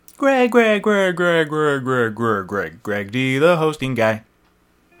Greg D, the hosting guy.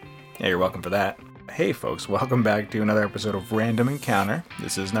 Yeah, you're welcome for that. Hey folks, welcome back to another episode of Random Encounter.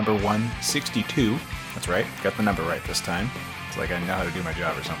 This is number 162. That's right, got the number right this time. It's like I know how to do my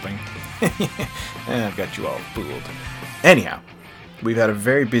job or something. And I've got you all fooled. Anyhow, we've had a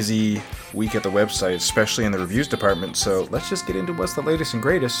very busy week at the website, especially in the reviews department, so let's just get into what's the latest and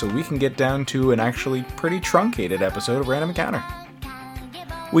greatest so we can get down to an actually pretty truncated episode of Random Encounter.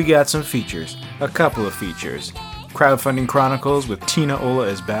 We got some features, a couple of features. Crowdfunding Chronicles with Tina Ola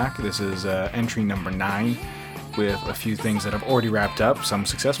is back. This is entry number 9 with a few things that have already wrapped up, some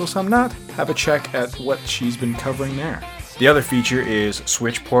successful, some not. Have a check at what she's been covering there. The other feature is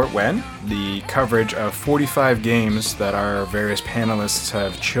Switch Port When, the coverage of 45 games that our various panelists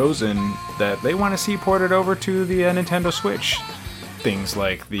have chosen that they want to see ported over to the Nintendo Switch. Things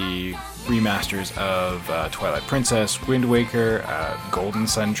like the remasters of Twilight Princess, Wind Waker, Golden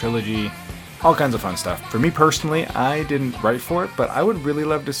Sun Trilogy, all kinds of fun stuff. For me personally, I didn't write for it, but I would really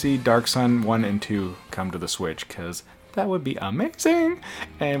love to see Dark Sun 1 and 2 come to the Switch, because that would be amazing,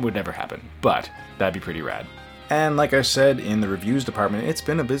 and would never happen, but that'd be pretty rad. And like I said in the reviews department, it's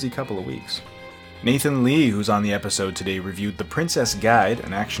been a busy couple of weeks. Nathan Lee, who's on the episode today, reviewed The Princess Guide,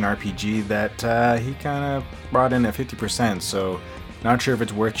 an action RPG that he kind of brought in at 50%, so not sure if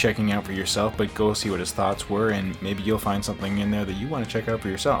it's worth checking out for yourself, but go see what his thoughts were, and maybe you'll find something in there that you want to check out for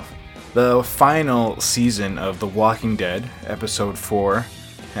yourself. The final season of The Walking Dead, episode 4,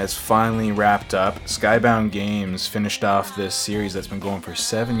 has finally wrapped up. Skybound Games finished off this series that's been going for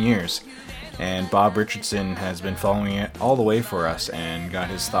 7 years, and Bob Richardson has been following it all the way for us and got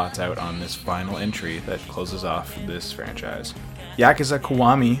his thoughts out on this final entry that closes off this franchise. Yakuza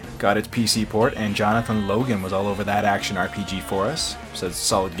Kiwami got its PC port, and Jonathan Logan was all over that action RPG for us. Says it's a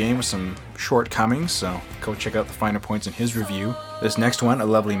solid game with some shortcomings, so go check out the finer points in his review. This next one, a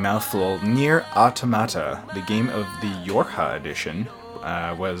lovely mouthful, Nier Automata, the game of the Yorha edition,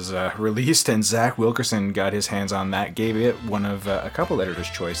 was released, and Zach Wilkerson got his hands on that, gave it one of a couple editor's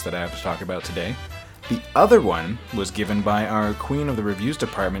choice that I have to talk about today. The other one was given by our queen of the reviews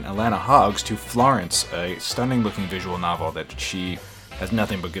department, Alana Hoggs, to Florence, a stunning-looking visual novel that she has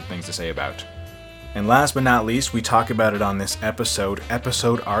nothing but good things to say about. And last but not least, we talk about it on this episode,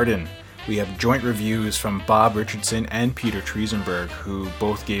 Episode Arden. We have joint reviews from Bob Richardson and Peter Triesenberg, who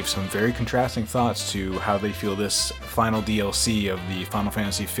both gave some very contrasting thoughts to how they feel this final DLC of the Final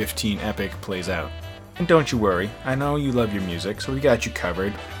Fantasy XV epic plays out. And don't you worry, I know you love your music, so we got you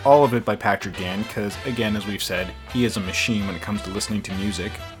covered. All of it by Patrick Gann, because again, as we've said, he is a machine when it comes to listening to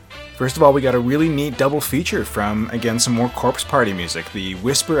music. First of all, we got a really neat double feature from, again, some more Corpse Party music. The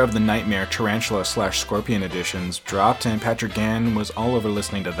Whisper of the Nightmare Tarantula/Scorpion editions dropped, and Patrick Gann was all over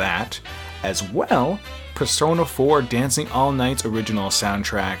listening to that. As well, Persona 4 Dancing All Night's original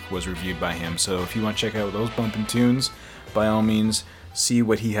soundtrack was reviewed by him, so if you want to check out those bumpin' tunes, by all means, see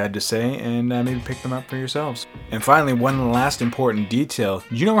what he had to say, and maybe pick them up for yourselves. And finally, one last important detail.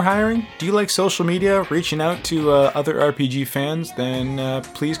 You know we're hiring? Do you like social media, reaching out to other RPG fans? Then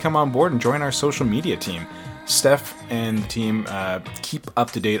please come on board and join our social media team. Steph and the team keep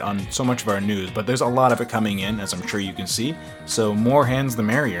up to date on so much of our news, but there's a lot of it coming in, as I'm sure you can see, so more hands the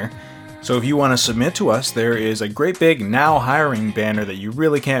merrier. So if you want to submit to us, there is a great big Now Hiring banner that you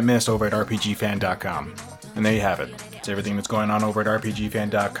really can't miss over at rpgfan.com. And there you have it. It's everything that's going on over at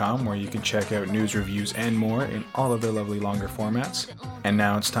rpgfan.com, where you can check out news, reviews, and more in all of their lovely longer formats. And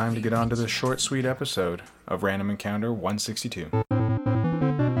now it's time to get on to this short, sweet episode of Random Encounter 162.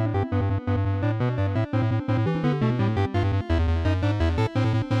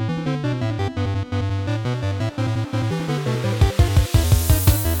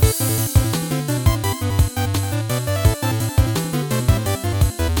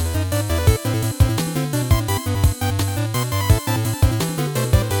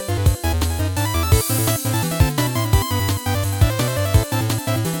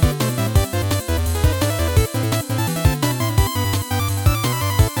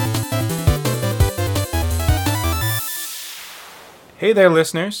 Hey there,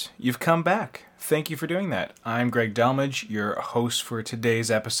 listeners. You've come back. Thank you for doing that. I'm Greg Delmage, your host for today's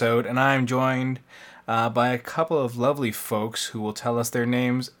episode, and I'm joined by a couple of lovely folks who will tell us their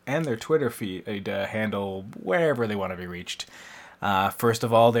names and their Twitter feed handle wherever they want to be reached. First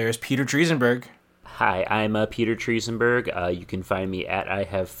of all, there's Peter Triesenberg. Hi, I'm Peter Triesenberg. You can find me at I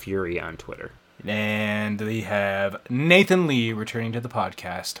Have Fury on Twitter. And we have Nathan Lee returning to the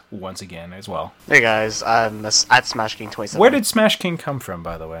podcast once again as well. Hey guys, I'm at Smash King 27. Where did Smash King come from,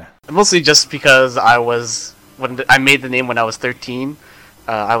 by the way? Mostly just because I made the name when I was 13.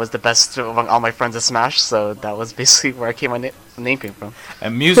 I was the best among all my friends at Smash, so that was basically where the name came from.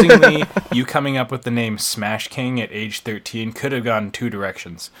 Amusingly, you coming up with the name Smash King at age 13 could have gone two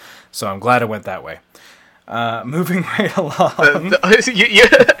directions, so I'm glad it went that way. Moving right along. You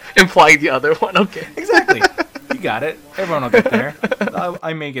implied the other one, okay. Exactly. You got it. Everyone will get there.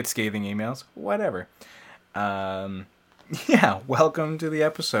 I may get scathing emails. Whatever. Yeah, welcome to the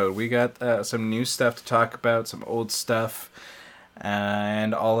episode. We got some new stuff to talk about, some old stuff,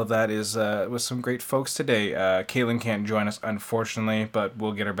 and all of that is with some great folks today. Caitlin can't join us, unfortunately, but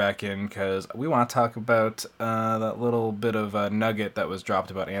we'll get her back in because we want to talk about that little bit of a nugget that was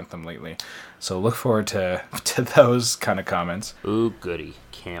dropped about Anthem lately. So look forward to those kind of comments. Ooh, goody.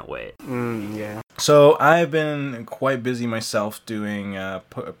 Can't wait. Yeah. So I've been quite busy myself doing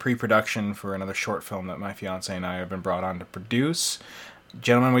pre-production for another short film that my fiance and I have been brought on to produce.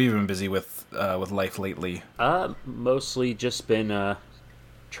 Gentlemen, what have you been busy with life lately? Mostly just been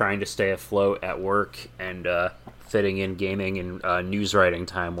trying to stay afloat at work and fitting in gaming and news writing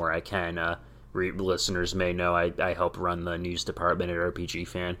time where I can. Listeners may know I help run the news department at RPG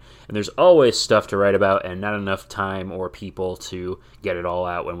Fan, and there's always stuff to write about and not enough time or people to get it all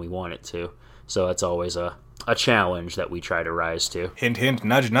out when we want it to. So it's always a challenge that we try to rise to. Hint, hint,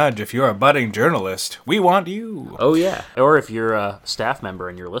 nudge, nudge. If you're a budding journalist, we want you. Oh, yeah. Or if you're a staff member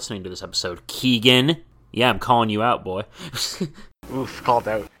and you're listening to this episode, Keegan. Yeah, I'm calling you out, boy. Oof, called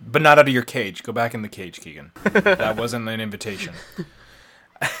out. But not out of your cage. Go back in the cage, Keegan. That wasn't an invitation.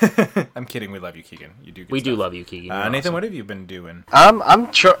 I'm kidding. We love you, Keegan. You do. Good we stuff. do love you, Keegan. Nathan, awesome. what have you been doing? I've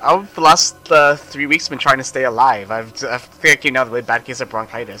the last 3 weeks been trying to stay alive. I've taken out a really bad case of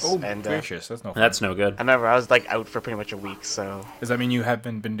bronchitis. Oh, and gracious. That's no fun. That's no good. I remember I was like out for pretty much a week. So Does that mean you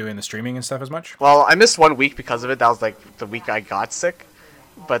haven't been doing the streaming and stuff as much? well, I missed 1 week because of it. That was like the week I got sick,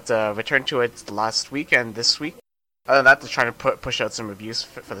 but returned to it last week and this week. Other than that, just trying to push out some reviews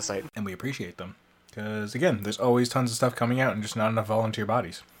for the site. And we appreciate them. Because, again, there's always tons of stuff coming out and just not enough volunteer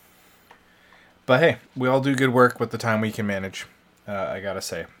bodies. But hey, we all do good work with the time we can manage, I gotta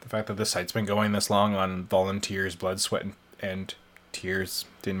say. The fact that this site's been going this long on volunteers, blood, sweat, and tears,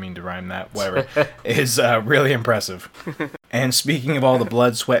 didn't mean to rhyme that, whatever, is really impressive. And speaking of all the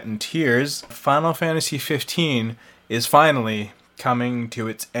blood, sweat, and tears, Final Fantasy 15 is finally coming to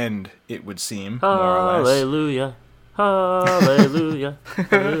its end, it would seem, more or less. Hallelujah. Hallelujah.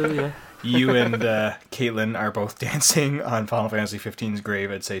 Hallelujah. You and Caitlin are both dancing on Final Fantasy 15's grave,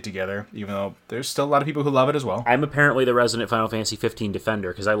 I'd say, together, even though there's still a lot of people who love it as well. I'm apparently the resident Final Fantasy 15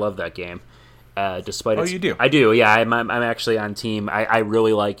 defender because I love that game. Despite you do? I do, yeah. I'm actually on team. I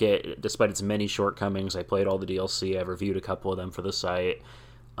really like it, despite its many shortcomings. I played all the DLC. I've reviewed a couple of them for the site.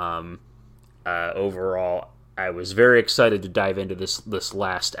 Overall, I was very excited to dive into this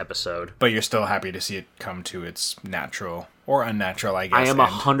last episode. But you're still happy to see it come to its natural, or unnatural, I guess. I am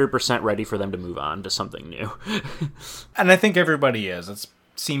 100% ready for them to move on to something new. And I think everybody is. It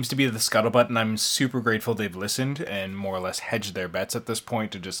seems to be the scuttlebutt, and I'm super grateful they've listened and more or less hedged their bets at this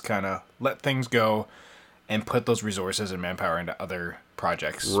point to just kind of let things go and put those resources and manpower into other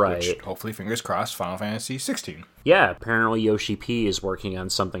projects. Right. Which, hopefully, fingers crossed, Final Fantasy 16. Yeah, apparently Yoshi P is working on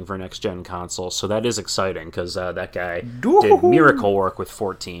something for next-gen consoles, so that is exciting, because that guy did miracle work with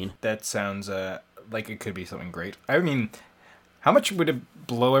 14. That sounds like it could be something great. I mean, how much would it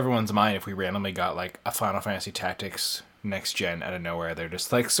blow everyone's mind if we randomly got, like, a Final Fantasy Tactics next-gen out of nowhere? They're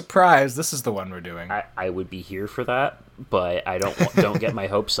just like, surprise, this is the one we're doing. I would be here for that, but I don't get my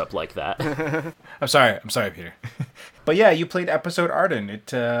hopes up like that. I'm sorry, Peter. But yeah, you played Episode Arden.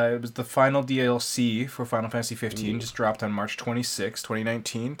 It was the final DLC for Final Fantasy 15, just dropped on March 26,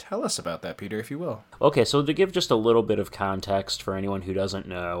 2019. Tell us about that, Peter, if you will. Okay, so to give just a little bit of context for anyone who doesn't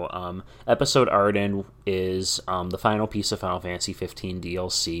know, Episode Arden is the final piece of Final Fantasy 15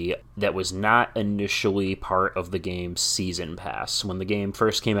 DLC that was not initially part of the game's Season Pass. When the game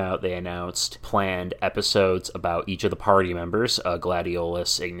first came out, they announced planned episodes about each of the party members,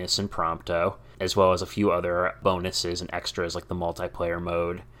 Gladiolus, Ignis, and Prompto, as well as a few other bonuses and extras like the multiplayer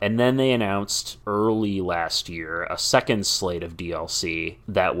mode. And then they announced early last year a second slate of DLC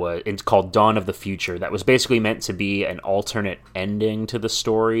it's called Dawn of the Future, that was basically meant to be an alternate ending to the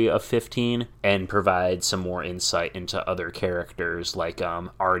story of 15 and provide some more insight into other characters like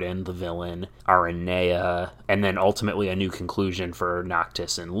Arden, the villain, Aranea, and then ultimately a new conclusion for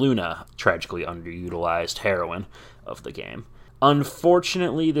Noctis and Luna, tragically underutilized heroine of the game.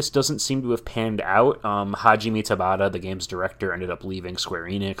 Unfortunately, this doesn't seem to have panned out. Hajime Tabata, the game's director, ended up leaving Square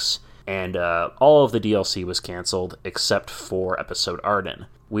Enix, and all of the DLC was canceled except for Episode Arden.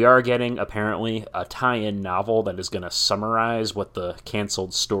 We are getting, apparently, a tie-in novel that is going to summarize what the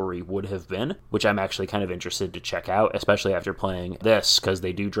canceled story would have been, which I'm actually kind of interested to check out, especially after playing this, because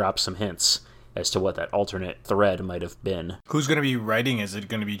they do drop some hints as to what that alternate thread might have been. Who's going to be writing? Is it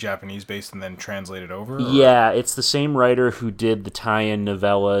going to be Japanese-based and then translated over? Or? Yeah, it's the same writer who did the tie-in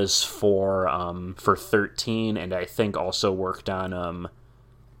novellas for 13, and I think also worked on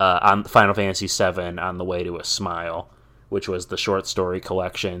Final Fantasy VII On the Way to a Smile, which was the short story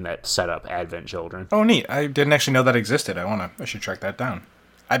collection that set up Advent Children. Oh, neat. I didn't actually know that existed. I should track that down.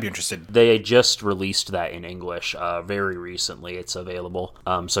 I'd be interested. They just released that in English very recently. It's available.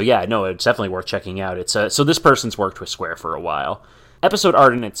 So yeah, no, it's definitely worth checking out. It's so this person's worked with Square for a while. Episode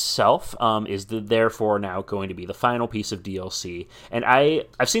Arden itself is therefore now going to be the final piece of DLC, and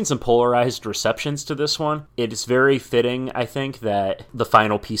I've seen some polarized receptions to this one. It is very fitting, I think, that the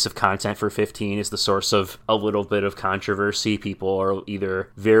final piece of content for 15 is the source of a little bit of controversy. People are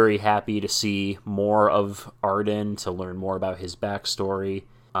either very happy to see more of Arden, to learn more about his backstory,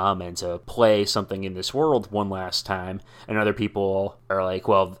 and to play something in this world one last time. And other people are like,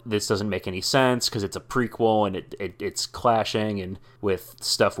 well, this doesn't make any sense because it's a prequel and it's clashing and with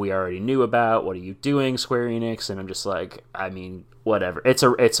stuff we already knew about. What are you doing, Square Enix? And I'm just like, I mean, whatever. It's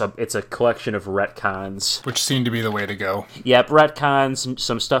a collection of retcons, which seem to be the way to go. Yep, retcons,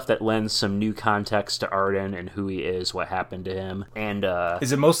 some stuff that lends some new context to Arden and who he is, what happened to him. And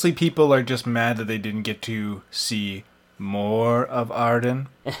is it mostly people are just mad that they didn't get to see more of Arden?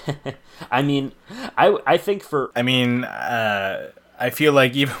 I mean, I think for... I mean, I feel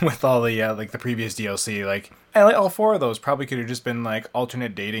like even with all the, like, the previous DLC, like, all 4 of those probably could have just been, like,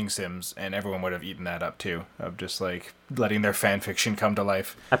 alternate dating sims, and everyone would have eaten that up, too, of just, like, letting their fan fiction come to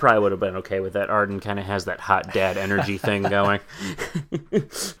life. I probably would have been okay with that. Arden kind of has that hot dad energy thing going.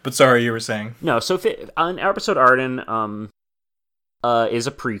 But sorry, you were saying? No, so on Episode Arden, is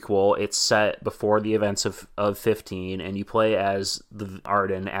a prequel. It's set before the events of 15, and you play as the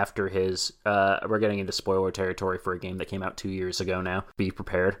Arden after his... we're getting into spoiler territory for a game that came out 2 years ago now. Be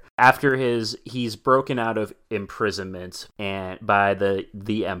prepared. After he's broken out of imprisonment and by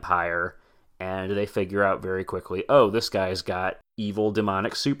the Empire, and they figure out very quickly, oh, this guy's got evil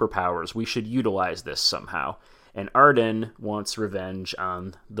demonic superpowers. We should utilize this somehow. And Arden wants revenge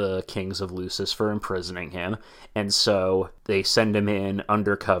on the kings of Lucis for imprisoning him. And so they send him in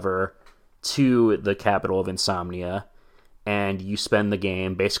undercover to the capital of Insomnia. And you spend the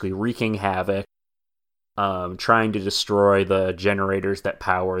game basically wreaking havoc, trying to destroy the generators that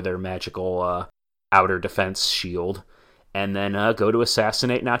power their magical outer defense shield. And then go to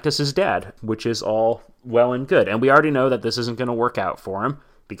assassinate Noctis' dad, which is all well and good. And we already know that this isn't going to work out for him,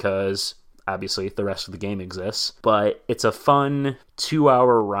 because... obviously, the rest of the game exists, but it's a fun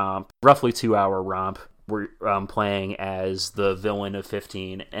 2-hour romp, roughly 2-hour romp. We're playing as the villain of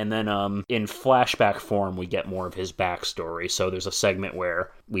 15, and then in flashback form, we get more of his backstory. So there's a segment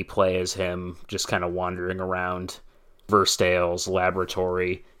where we play as him just kind of wandering around Verstale's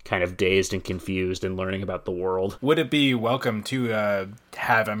laboratory, kind of dazed and confused and learning about the world. Would it be welcome to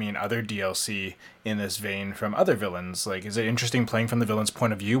have, other DLC in this vein from other villains? Like, is it interesting playing from the villain's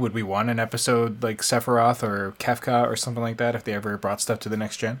point of view? Would we want an episode like Sephiroth or Kefka or something like that if they ever brought stuff to the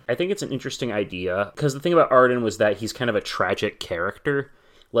next gen? I think it's an interesting idea, because the thing about Arden was that he's kind of a tragic character.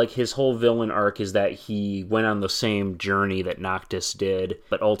 Like, his whole villain arc is that he went on the same journey that Noctis did,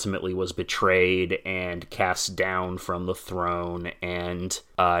 but ultimately was betrayed and cast down from the throne, and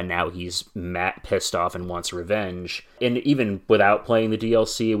now he's pissed off and wants revenge. And even without playing the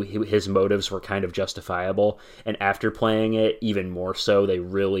DLC, his motives were kind of justifiable, and after playing it, even more so, they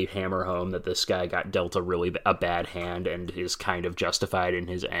really hammer home that this guy got dealt a bad hand and is kind of justified in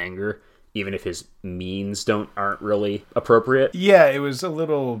his anger, even if his means aren't really appropriate. Yeah, it was a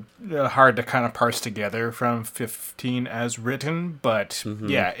little hard to kind of parse together from 15 as written, but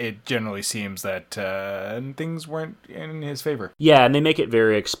yeah, it generally seems that things weren't in his favor. Yeah, and they make it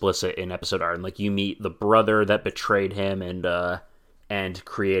very explicit in Episode Arden. Like, you meet the brother that betrayed him and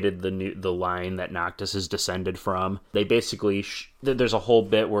created the line that Noctis is descended from. They basically... there's a whole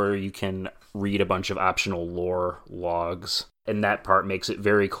bit where you can read a bunch of optional lore logs, and that part makes it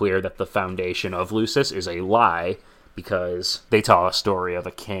very clear that the foundation of Lucis is a lie, because they tell a story of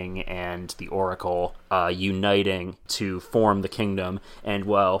a king and the Oracle uniting to form the kingdom, and,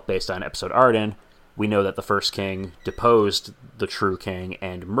 well, based on Episode Arden, we know that the first king deposed the true king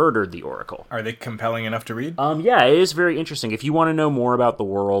and murdered the Oracle. Are they compelling enough to read? Yeah, it is very interesting. If you want to know more about the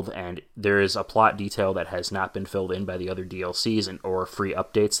world, and there is a plot detail that has not been filled in by the other DLCs or free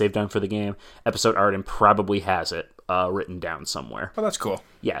updates they've done for the game, Episode Arden probably has it written down somewhere. Oh, that's cool.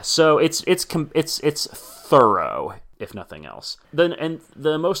 Yeah, so it's thorough, if nothing else.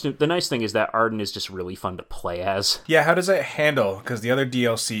 The nice thing is that Arden is just really fun to play as. Yeah, how does it handle? Because the other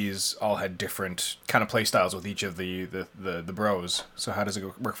DLCs all had different kind of play styles with each of the bros. So how does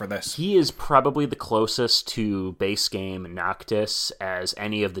it work for this? He is probably the closest to base game Noctis as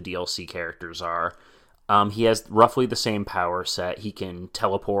any of the DLC characters are. He has roughly the same power set. He can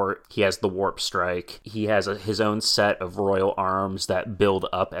teleport. He has the warp strike. He has his own set of royal arms that build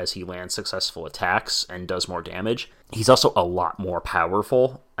up as he lands successful attacks and does more damage. He's also a lot more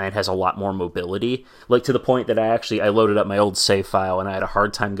powerful and has a lot more mobility, like to the point that I loaded up my old save file and I had a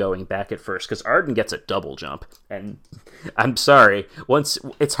hard time going back at first because Arden gets a double jump, and I'm sorry, once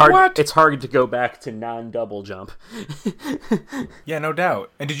it's hard. What? It's hard to go back to non-double jump. Yeah, no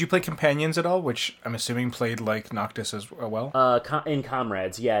doubt. And did you play Companions at all, which I'm assuming played like Noctis as well? In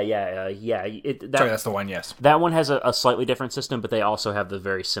Comrades, yeah. Sorry, that's the one. Yes, that one has a slightly different system, but they also have the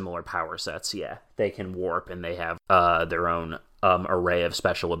very similar power sets. Yeah, they can warp and they have their own array of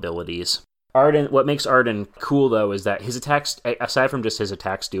special abilities. What makes Arden cool, though, is that his attacks, aside from just his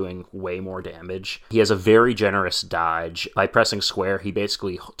attacks doing way more damage, he has a very generous dodge. By pressing square, he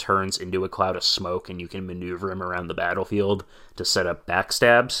basically turns into a cloud of smoke, and you can maneuver him around the battlefield to set up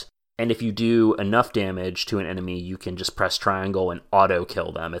backstabs. And if you do enough damage to an enemy, you can just press triangle and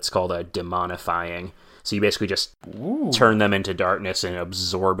auto-kill them. It's called a demonifying. So you basically just turn them into darkness and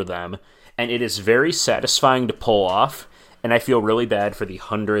absorb them. And it is very satisfying to pull off. And I feel really bad for the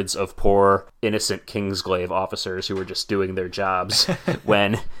hundreds of poor, innocent Kingsglaive officers who were just doing their jobs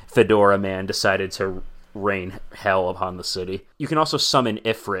when Fedora Man decided to rain hell upon the city. You can also summon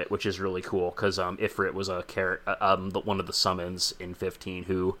Ifrit, which is really cool, because Ifrit was one of the summons in 15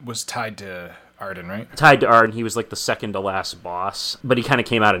 who was tied to Arden, right? Tied to Arden. He was like the second to last boss, but he kind of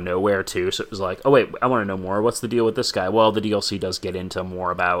came out of nowhere too, so it was like, oh wait, I want to know more. What's the deal with this guy? Well, the DLC does get into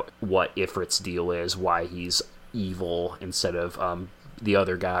more about what Ifrit's deal is, why he's evil instead of the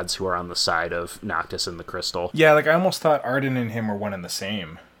other gods who are on the side of Noctis and the Crystal. Yeah, like I almost thought Arden and him were one and the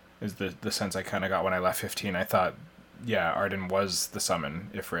same, is the sense I kind of got when I left 15. I thought, yeah, Arden was the summon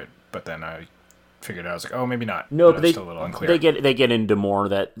Ifrit, but then I figured out, I was like, oh, maybe not. No, but still a little unclear. They get into more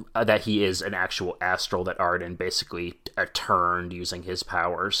that he is an actual astral that Arden basically turned using his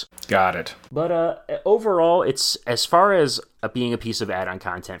powers. Got it. But overall, it's as far as being a piece of add-on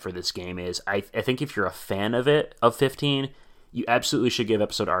content for this game is, I think if you're a fan of 15, you absolutely should give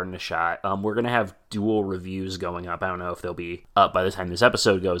Episode Arden a shot. We're going to have dual reviews going up. I don't know if they'll be up by the time this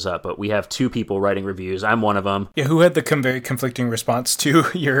episode goes up, but we have 2 people writing reviews. I'm one of them. Yeah, who had the very conflicting response to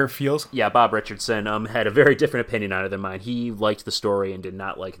your feels? Yeah, Bob Richardson had a very different opinion on it than mine. He liked the story and did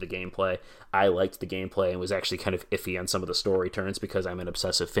not like the gameplay. I liked the gameplay and was actually kind of iffy on some of the story turns because I'm an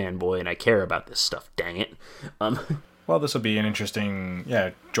obsessive fanboy and I care about this stuff, dang it. Well, this will be an interesting,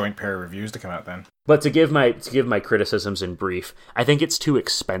 joint pair of reviews to come out then. But to give my criticisms in brief, I think it's too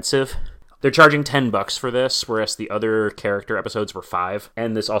expensive. They're charging $10 for this, whereas the other character episodes were $5.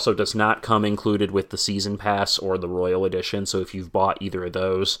 And this also does not come included with the Season Pass or the Royal Edition, so if you've bought either of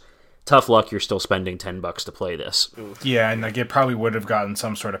those, tough luck, you're still spending $10 to play this. Yeah, and like it probably would have gotten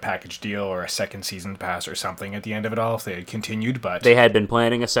some sort of package deal or a second season pass or something at the end of it all if they had continued, but they had been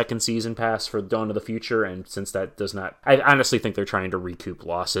planning a second season pass for Dawn of the Future, and since that does not, I honestly think they're trying to recoup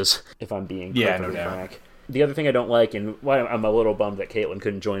losses, if I'm being perfectly frank. The other thing I don't like, and why I'm a little bummed that Caitlin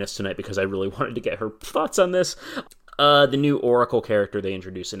couldn't join us tonight because I really wanted to get her thoughts on this, the new Oracle character they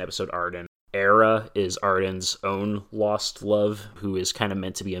introduced in Episode Arden. Era is Arden's own lost love, who is kind of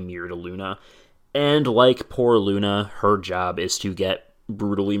meant to be a mirror to Luna. And like poor Luna, her job is to get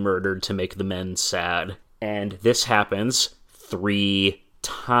brutally murdered to make the men sad. And this happens 3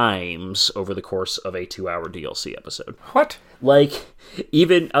 times over the course of a 2-hour DLC episode. What?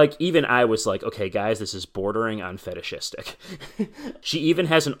 Even I was like, okay, guys, this is bordering on fetishistic. She even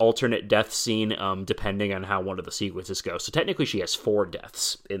has an alternate death scene, depending on how one of the sequences goes. So technically she has 4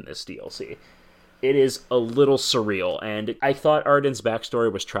 deaths in this DLC. It is a little surreal, and I thought Arden's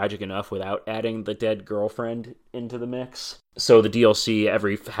backstory was tragic enough without adding the dead girlfriend into the mix. So the DLC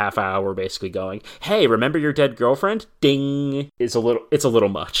every half hour basically going, hey, remember your dead girlfriend? Ding! It's a little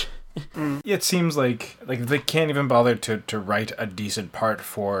much. It seems like they can't even bother to write a decent part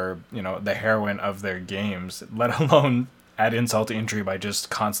for, the heroine of their games, let alone add insult to injury by just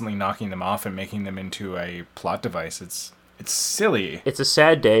constantly knocking them off and making them into a plot device. It's It's silly. It's a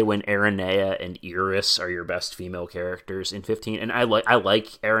sad day when Aranea and Iris are your best female characters in 15, and I like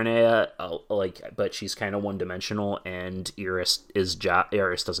Aranea, but she's kind of one-dimensional, and Iris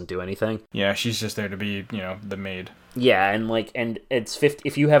doesn't do anything. Yeah, she's just there to be, the maid. Yeah, and it's 50.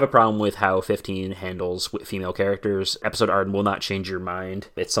 If you have a problem with how 15 handles female characters, episode Arden will not change your mind.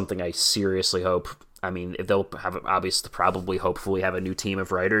 It's something I seriously hope. I mean, they'll hopefully have a new team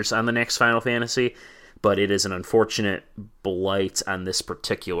of writers on the next Final Fantasy. But it is an unfortunate blight on this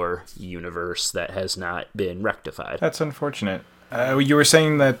particular universe that has not been rectified. That's unfortunate. You were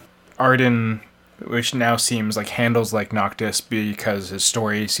saying that Arden, which now seems like handles like Noctis because his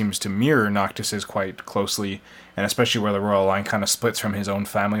story seems to mirror Noctis's quite closely, and especially where the royal line kind of splits from his own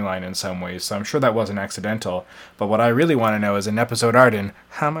family line in some ways, so I'm sure that wasn't accidental. But what I really want to know is, in episode Arden,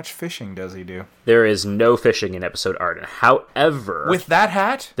 how much fishing does he do? There is no fishing in episode Arden. However... With that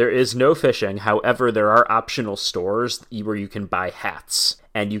hat? There is no fishing. However, there are optional stores where you can buy hats.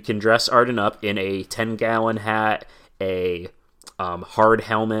 And you can dress Arden up in a 10-gallon hat, a hard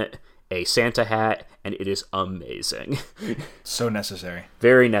helmet, a Santa hat, and it is amazing. So necessary.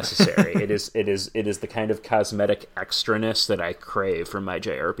 Very necessary. It is the kind of cosmetic extraness that I crave from my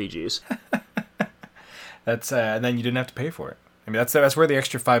JRPGs. That's and then you didn't have to pay for it. I mean, that's where the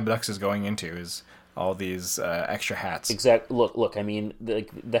extra $5 is going into, is all these extra hats. Exactly. Look. I mean,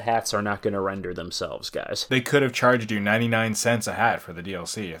 the hats are not going to render themselves, guys. They could have charged you 99 cents a hat for the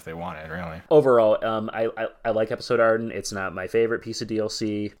DLC if they wanted, really. Overall, I like episode Arden. It's not my favorite piece of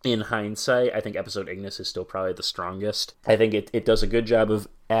DLC. In hindsight, I think episode Ignis is still probably the strongest. I think it does a good job of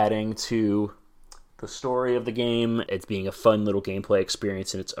adding to the story of the game. It's being a fun little gameplay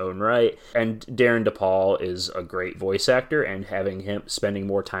experience in its own right. And Darren DePaul is a great voice actor, and having him spending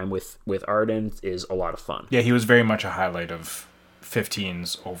more time with Arden is a lot of fun. Yeah, he was very much a highlight of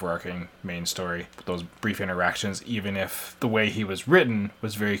 15's overarching main story. Those brief interactions, even if the way he was written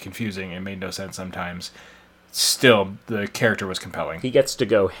was very confusing and made no sense sometimes, still, the character was compelling. He gets to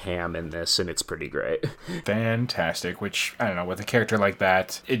go ham in this, and it's pretty great. Fantastic, which, I don't know, with a character like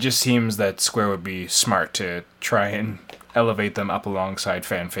that, it just seems that Square would be smart to try and elevate them up alongside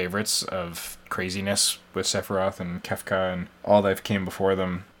fan favorites of craziness with Sephiroth and Kefka and all that came before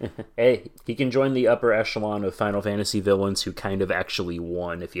them. Hey, he can join the upper echelon of Final Fantasy villains who kind of actually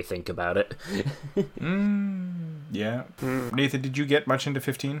won, if you think about it. Yeah. Nathan, did you get much into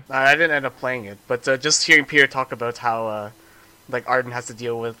 15? I didn't end up playing it, but just hearing Peter talk about how Arden has to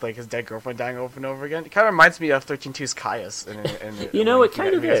deal with his dead girlfriend dying over and over again, it kind of reminds me of 13-2's Caius. It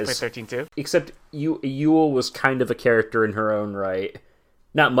kind of is. 13-2. Except Yule was kind of a character in her own right.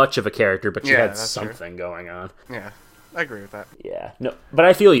 Not much of a character, but she had something going on. Yeah, I agree with that. Yeah, no, but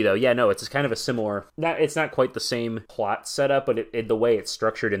I feel you though. Yeah, no, it's kind of a similar. It's not quite the same plot setup, but the way it's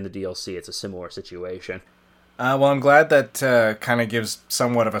structured in the DLC, it's a similar situation. Well, I'm glad that kind of gives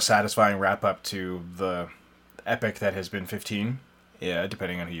somewhat of a satisfying wrap up to the epic that has been 15. Yeah,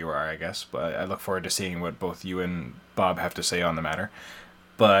 depending on who you are, I guess. But I look forward to seeing what both you and Bob have to say on the matter.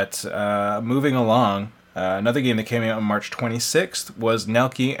 But moving along. Another game that came out on March 26th was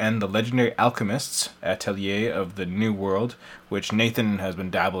Nelke and the Legendary Alchemists, Atelier of the New World, which Nathan has been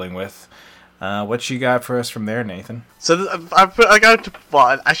dabbling with. What you got for us from there, Nathan? So I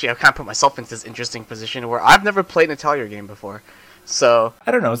can't put myself into this interesting position where I've never played an Atelier game before. So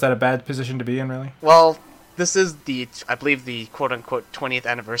I don't know, is that a bad position to be in, really? Well, this is I believe the quote-unquote 20th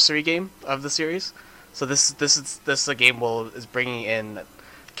anniversary game of the series. So this a game is bringing in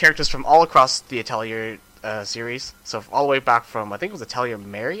characters from all across the Atelier series. So all the way back from, I think it was Atelier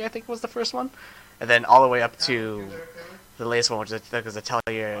Mary, I think was the first one. And then all the way up to the latest one, which I think is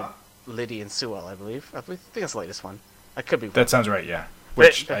Atelier Liddy and Sewell, I believe. I think that's the latest one. I could be wrong. That sounds right, yeah.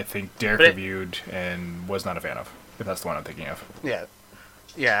 Which I think Derek reviewed and was not a fan of, if that's the one I'm thinking of. Yeah.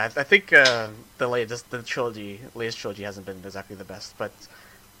 Yeah, I think the latest trilogy hasn't been exactly the best. But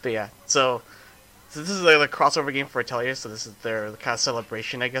yeah, so this is the crossover game for Atelier, so this is their kind of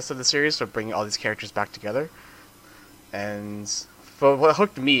celebration, I guess, of the series, for bringing all these characters back together. And what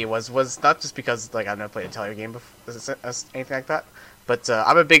hooked me was not just because I've never played an Atelier game before, anything like that, but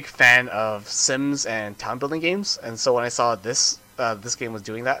I'm a big fan of Sims and town building games, and so when I saw this game was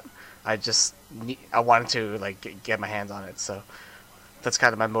doing that, I wanted to get my hands on it. So that's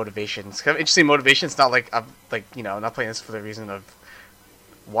kind of my motivation. It's kind of interesting motivation. It's not I'm not playing this for the reason of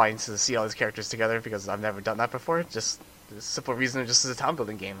wanting to see all these characters together, because I've never done that before. Just the simple reason, just as a town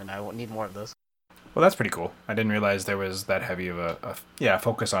building game, and I won't need more of those. Well, that's pretty cool. I didn't realize there was that heavy of a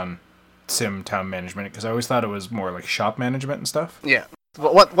focus on sim town management, because I always thought it was more like shop management and stuff. Yeah.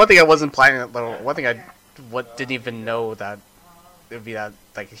 But one thing I wasn't planning, one thing I didn't even know that it'd be that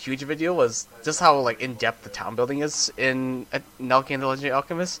like huge of a deal was just how like in depth the town building is in Nelky and the Legendary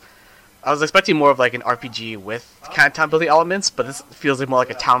Alchemist. I was expecting more of like an RPG with kind of town building elements, but this feels like more like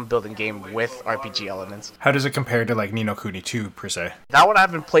a town building game with RPG elements. How does it compare to like Ni no Kuni 2 per se? That one I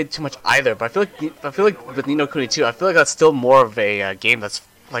haven't played too much either, but I feel like with Ni no Kuni 2, I feel like that's still more of a game that's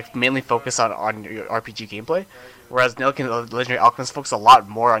like mainly focused on your RPG gameplay, whereas Nelky and the Legendary Alchemist focus a lot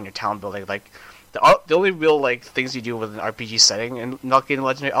more on your town building. Like the only real like things you do with an RPG setting in Nelky and the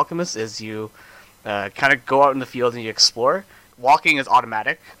Legendary Alchemist is you kind of go out in the field and you explore. Walking is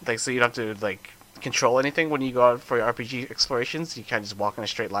automatic, like so you don't have to like control anything when you go out for your RPG explorations. You kind of just walk in a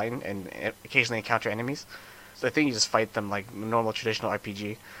straight line and occasionally encounter enemies. So I think you just fight them like normal traditional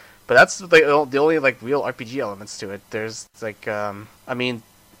RPG. But that's like the only like real RPG elements to it. There's like I mean,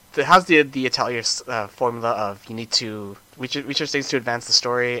 it has the Atelier formula of you need to research things to advance the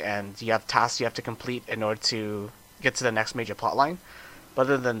story, and you have tasks you have to complete in order to get to the next major plot line. But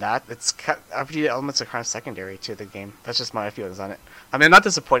other than that, RPG elements are kind of secondary to the game. That's just my feelings on it. I mean, I'm not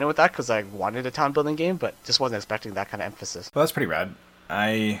disappointed with that because I wanted a town building game, but just wasn't expecting that kind of emphasis. Well, that's pretty rad.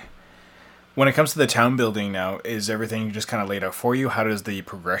 When it comes to the town building now, is everything just kind of laid out for you? How does the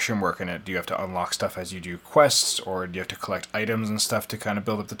progression work in it? Do you have to unlock stuff as you do quests, or do you have to collect items and stuff to kind of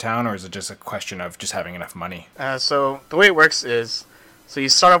build up the town, or is it just a question of just having enough money? So the way it works is, so you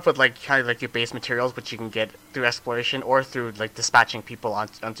start off with like kind of like your base materials, which you can get through exploration or through like dispatching people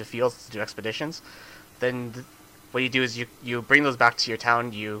onto fields to do expeditions. Then what you do is you bring those back to your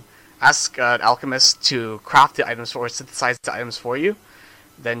town. You ask an alchemist to craft the items or synthesize the items for you.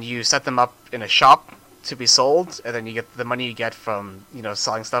 Then you set them up in a shop to be sold, and then you get the money you get from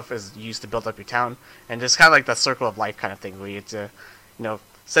selling stuff is used to build up your town. And it's kind of like that circle of life kind of thing where you have to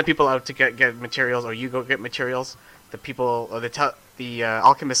send people out to get materials, or you go get materials. The people or the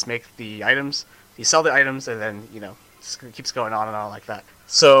alchemists make the items. You sell the items, and then it keeps going on and on like that.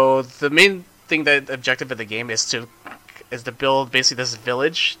 So the main thing, the objective of the game is to build basically this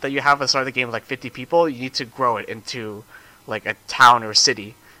village that you have at the start of the game with like 50 people. You need to grow it into like a town or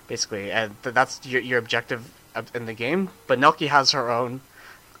city, basically, and that's your objective in the game. But Nelky has her own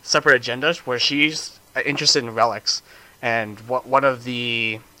separate agenda where she's interested in relics, and one of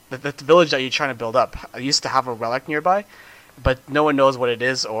the village that you're trying to build up used to have a relic nearby, but no one knows what it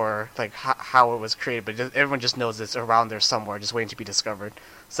is or like how it was created. But everyone just knows it's around there somewhere, just waiting to be discovered.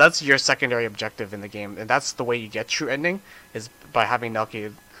 So that's your secondary objective in the game, and that's the way you get true ending, is by having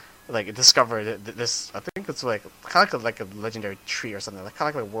Nelky like discover this. I think it's like kind of like a legendary tree or something, like kind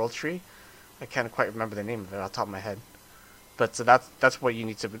of like a world tree. I can't quite remember the name of it off the top of my head. But so that's what you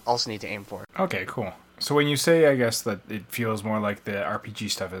need to aim for. Okay, cool. So when you say, I guess, that it feels more like the RPG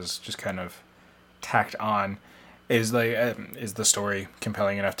stuff is just kind of tacked on, is the story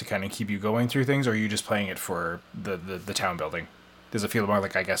compelling enough to kind of keep you going through things, or are you just playing it for the town building? Does it feel more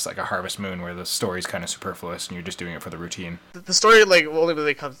like, I guess, like a Harvest Moon, where the story's kind of superfluous and you're just doing it for the routine? The story, like, only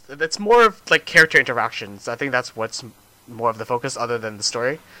really comes... It's more of, like, character interactions. I think that's what's more of the focus, other than the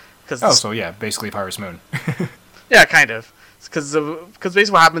story. So yeah, basically Harvest Moon. Yeah, kind of. Because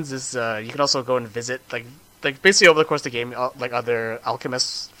basically what happens is you can also go and visit, like basically over the course of the game, like other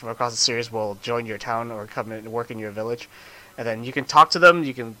alchemists from across the series will join your town or come in and work in your village, and then you can talk to them.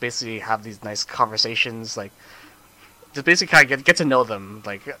 You can basically have these nice conversations, like just basically kind of get to know them,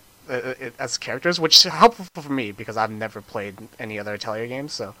 like as characters, which is helpful for me because I've never played any other Atelier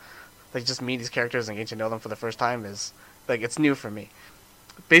games. So like just meet these characters and getting to know them for the first time is like it's new for me.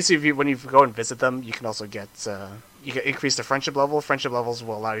 Basically, when you go and visit them, you can also get you can increase the friendship level. Friendship levels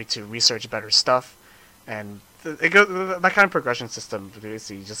will allow you to research better stuff, and that kind of progression system.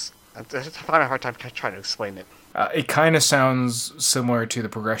 Basically, I find a hard time trying to explain it. It kind of sounds similar to the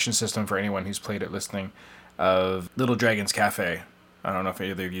progression system for anyone who's played it listening of Little Dragon's Cafe. I don't know if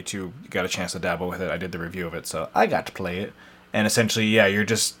either of you two got a chance to dabble with it. I did the review of it, so I got to play it. And essentially, yeah, you're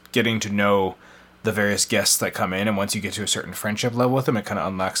just getting to know the various guests that come in, and once you get to a certain friendship level with them, it kind of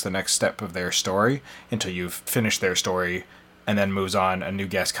unlocks the next step of their story until you've finished their story, and then moves on, a new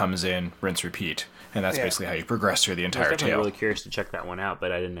guest comes in, rinse, repeat. And that's basically how you progress through the entire tale. I'm really curious to check that one out,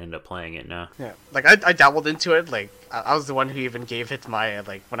 but I didn't end up playing it, no. Yeah, like I dabbled into it, like I was the one who even gave it my,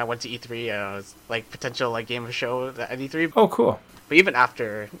 like when I went to E3, I was like potential like game of show at E3. Oh, cool. But even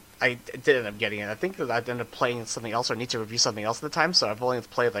after, I did end up getting it. I think that I ended up playing something else or need to review something else at the time, so I've only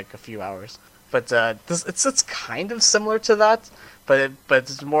played like a few hours. But it's kind of similar to that, but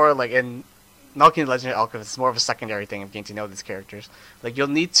it's more like in Nelky and Legendary Alchemist, it's more of a secondary thing of getting to know these characters. Like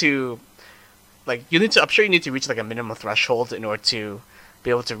I'm sure you need to reach like a minimum threshold in order to be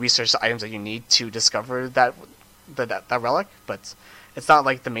able to research the items that you need to discover that relic, but it's not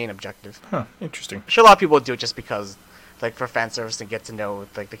like the main objective. Huh, interesting. I'm sure a lot of people do it just because like for fan service and get to know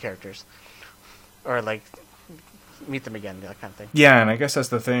like the characters, or like meet them again, that kind of thing. Yeah, and I guess that's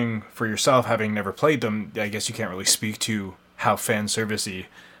the thing for yourself, having never played them. I guess you can't really speak to how fan servicey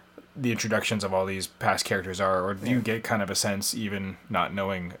the introductions of all these past characters are, or do you get kind of a sense, even not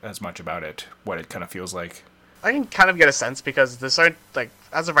knowing as much about it, what it kind of feels like? I can kind of get a sense because this aren't like,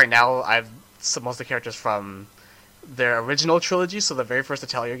 as of right now, I've most of the characters from their original trilogy, so the very first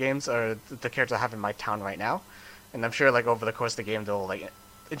Atelier games are the characters I have in my town right now, and I'm sure like over the course of the game they'll like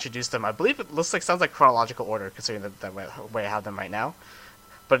introduce them. I believe it sounds like chronological order considering that way I have them right now.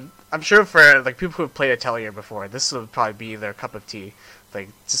 But I'm sure for like people who have played Atelier before, this will probably be their cup of tea, like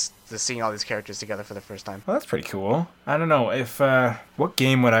just seeing all these characters together for the first time. Well, that's pretty cool. I don't know if what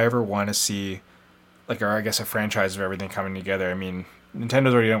game would I ever want to see, like, or I guess a franchise of everything coming together. I mean,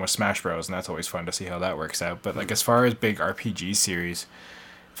 Nintendo's already done with Smash Bros, and that's always fun to see how that works out. But like, as far as big RPG series,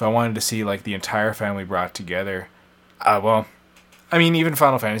 if I wanted to see like the entire family brought together, well, I mean, even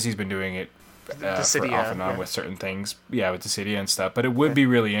Final Fantasy's been doing it Dissidia, off and on with certain things, with Dissidia and stuff. But it would be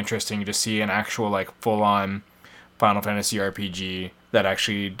really interesting to see an actual like full-on Final Fantasy RPG that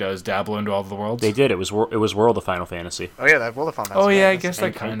actually does dabble into all the worlds. They did. It was World of Final Fantasy. Oh yeah, that World of Final Fantasy. Oh yeah, I guess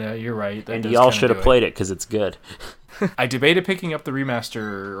that kind of. You're right. And y'all should have played it because it's good. I debated picking up the remaster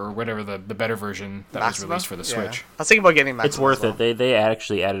or whatever the better version that was released for the Switch. I was thinking about getting Maxima. It's worth it. They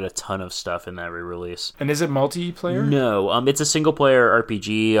actually added a ton of stuff in that re-release. And is it multiplayer? No, it's a single player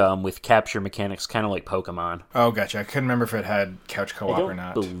RPG with capture mechanics, kind of like Pokemon. Oh, gotcha. I couldn't remember if it had couch co-op or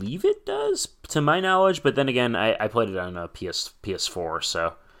not. I don't believe it does, to my knowledge. But then again, I played it on a PS4,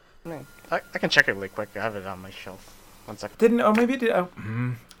 so I can check it really quick. I have it on my shelf. 1 second. Maybe it did.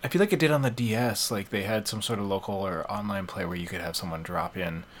 I feel like it did on the DS. Like they had some sort of local or online play where you could have someone drop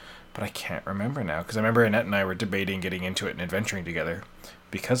in, but I can't remember now because I remember Annette and I were debating getting into it and adventuring together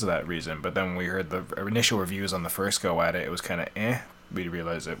because of that reason. But then when we heard the initial reviews on the first go at it, it was kind of We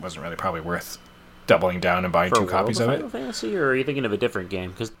realized it wasn't really probably worth doubling down and buying 2 copies of it. Final Fantasy, or are you thinking of a different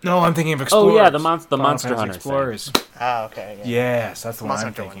game? No, I'm thinking of Explorers. Oh yeah, the Monster Hunter Explorers. Ah, okay. Yeah. Yes, that's the one I'm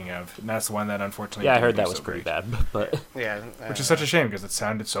Monster thinking of. And that's the one that unfortunately. Yeah, I heard that was pretty bad, but yeah, which is such a shame because it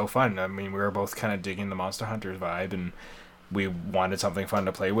sounded so fun. I mean, we were both kind of digging the Monster Hunter vibe, and we wanted something fun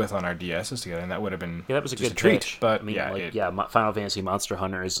to play with on our DSs together, and that would have been that was a good treat. Pitch. But I mean, Final Fantasy Monster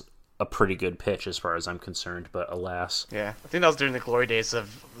Hunter is a pretty good pitch as far as I'm concerned, but alas. Yeah, I think that was during the glory days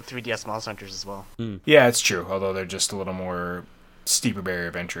of 3DS Monster Hunters as well. Yeah, it's true, although they're just a little more steeper barrier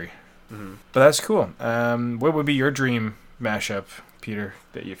of entry. Mm-hmm. But that's cool. What would be your dream mashup, Peter,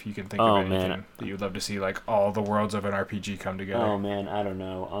 that if you can think of anything that you'd love to see, like all the worlds of an RPG come together? Oh man, I don't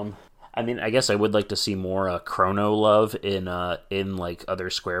know. I mean, I guess I would like to see more Chrono love in like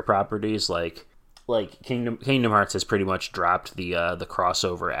other Square properties, like Kingdom Hearts has pretty much dropped the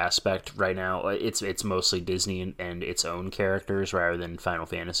crossover aspect right now. It's mostly Disney and its own characters rather than Final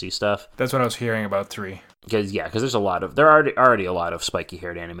Fantasy stuff. That's what I was hearing about 3. Because there's there are already a lot of spiky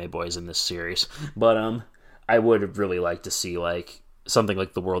haired anime boys in this series, but I would really like to see like something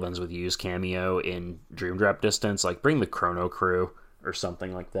like The World Ends With You's cameo in Dream Drop Distance, like bring the Chrono Crew or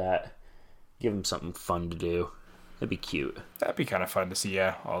something like that. Give them something fun to do. That'd be cute. That'd be kind of fun to see,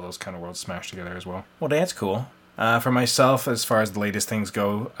 all those kind of worlds smashed together as well. Well, that's cool. For myself, as far as the latest things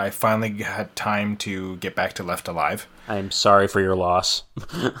go, I finally had time to get back to Left Alive. I'm sorry for your loss.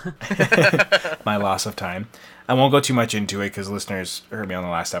 My loss of time. I won't go too much into it because listeners heard me on the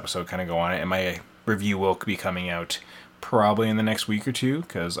last episode kind of go on it, and my review will be coming out probably in the next week or two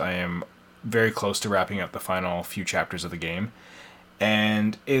because I am very close to wrapping up the final few chapters of the game.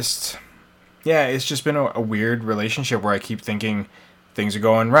 And it's just been a weird relationship where I keep thinking things are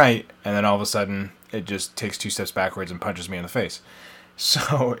going right, and then all of a sudden it just takes 2 steps backwards and punches me in the face.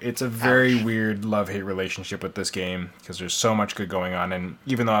 So it's a very weird love-hate relationship with this game because there's so much good going on, and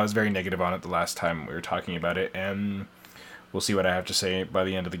even though I was very negative on it the last time we were talking about it, and we'll see what I have to say by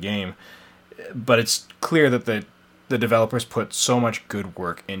the end of the game, but it's clear that the developers put so much good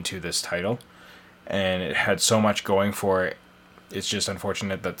work into this title, and it had so much going for it. It's just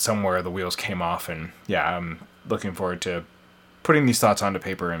unfortunate that somewhere the wheels came off, and I'm looking forward to putting these thoughts onto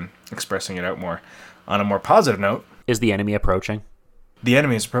paper and expressing it out more. On a more positive note... Is the enemy approaching? The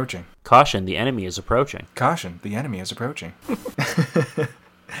enemy is approaching. Caution, the enemy is approaching. Caution, the enemy is approaching.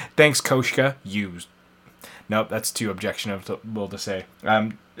 Thanks, Koshka. Nope, that's too objectionable to say.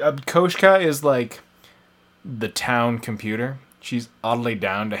 Koshka is like the town computer. She's oddly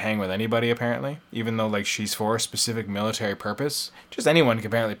down to hang with anybody, apparently, even though like she's for a specific military purpose. Just anyone can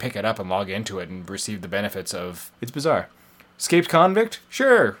apparently pick it up and log into it and receive the benefits of... It's bizarre. Escaped convict?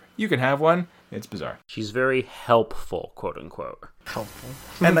 Sure, you can have one. It's bizarre. She's very helpful, quote-unquote. Helpful.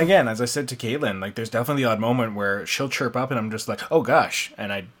 And again, as I said to Caitlin, like there's definitely the odd moment where she'll chirp up and I'm just like, oh gosh,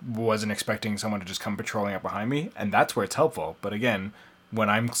 and I wasn't expecting someone to just come patrolling up behind me, and that's where it's helpful. But again, when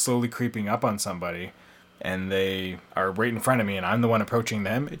I'm slowly creeping up on somebody and they are right in front of me and I'm the one approaching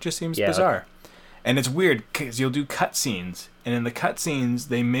them, it just seems bizarre. And it's weird because you'll do cutscenes, and in the cutscenes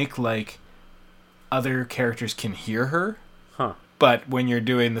they make like other characters can hear her. Huh. But when you're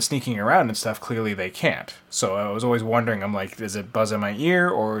doing the sneaking around and stuff, clearly they can't. So I was always wondering, I'm like, does it buzz in my ear,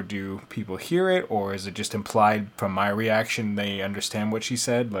 or do people hear it, or is it just implied from my reaction they understand what she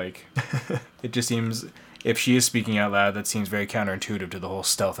said? Like, it just seems, if she is speaking out loud, that seems very counterintuitive to the whole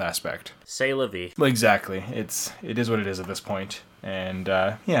stealth aspect. C'est la vie. Well, exactly. It is what it is at this point. And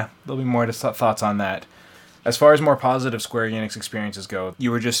yeah, there'll be more thoughts on that. As far as more positive Square Enix experiences go, you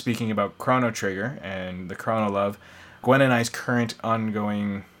were just speaking about Chrono Trigger and the Chrono Love. Gwen and I's current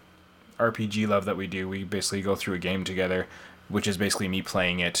ongoing RPG love that we do, we basically go through a game together, which is basically me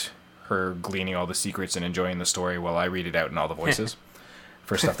playing it, her gleaning all the secrets and enjoying the story while I read it out in all the voices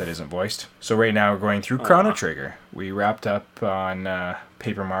for stuff that isn't voiced. So right now we're going through Chrono Trigger. We wrapped up on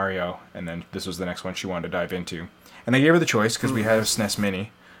Paper Mario, and then this was the next one she wanted to dive into. And I gave her the choice because we have SNES Mini.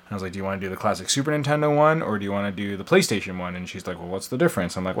 I was like, do you want to do the classic Super Nintendo one, or do you want to do the PlayStation one? And she's like, well, what's the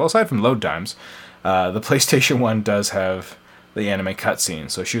difference? I'm like, well, aside from load times, the PlayStation one does have the anime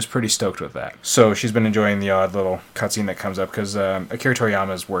cutscene, so she was pretty stoked with that. So she's been enjoying the odd little cutscene that comes up, because Akira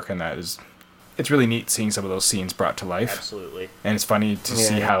Toriyama's work in that it's really neat seeing some of those scenes brought to life. Absolutely. And it's funny to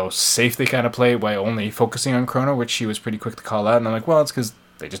see how safe they kind of play by only focusing on Chrono, which she was pretty quick to call out. And I'm like, well, it's because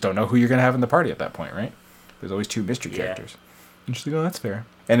they just don't know who you're going to have in the party at that point, right? There's always two mystery characters. And she's like, oh, that's fair.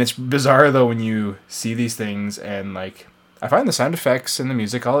 And it's bizarre, though, when you see these things, and, like, I find the sound effects and the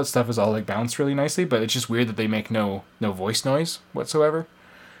music, all that stuff is all, like, balanced really nicely, but it's just weird that they make no voice noise whatsoever.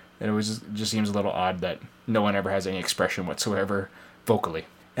 And it just seems a little odd that no one ever has any expression whatsoever vocally.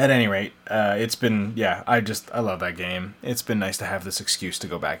 At any rate, it's been, I love that game. It's been nice to have this excuse to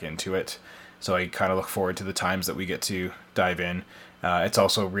go back into it. So I kind of look forward to the times that we get to dive in. It's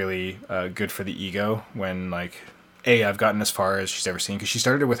also really good for the ego when, like, I've gotten as far as she's ever seen, because she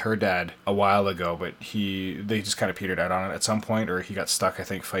started it with her dad a while ago, but they just kind of petered out on it at some point, or he got stuck, I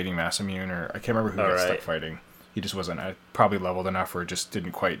think, fighting Masamune, or I can't remember who got stuck fighting. He just wasn't probably leveled enough, or just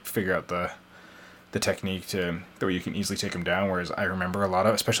didn't quite figure out the technique to where you can easily take him down, whereas I remember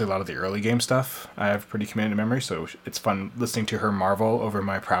especially a lot of the early game stuff I have pretty committed memory, so it's fun listening to her marvel over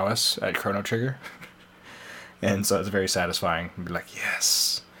my prowess at Chrono Trigger. And so it's very satisfying. Be like,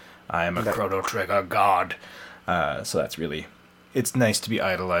 yes, I am a Chrono Trigger god. So that's really, it's nice to be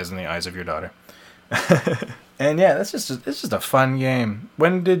idolized in the eyes of your daughter. And yeah, it's just a fun game.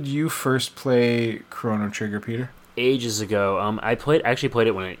 When did you first play Chrono Trigger, Peter? Ages ago. I actually played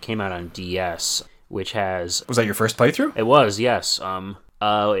it when it came out on DS, which has... Was that your first playthrough? It was, yes. And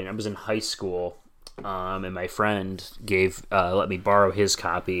I was in high school, and my friend let me borrow his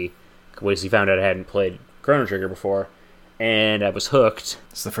copy because he found out I hadn't played Chrono Trigger before. And I was hooked.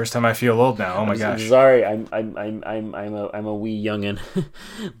 It's the first time I feel old now. Oh my gosh! Sorry, I'm a wee youngin,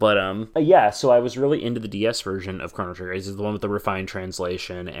 but yeah. So I was really into the DS version of Chrono Trigger. This is the one with the refined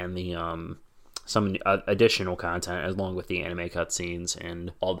translation and the some additional content along with the anime cutscenes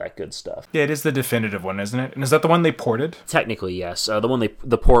and all that good stuff. Yeah, it is the definitive one, isn't it? And is that the one they ported? Technically, yes.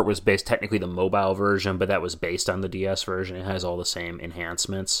 The port was based technically the mobile version, but that was based on the DS version. It has all the same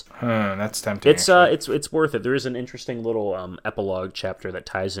enhancements. That's tempting. It's worth it. There is an interesting little epilogue chapter that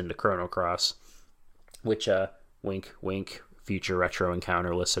ties into Chrono Cross, which wink wink. Future Retro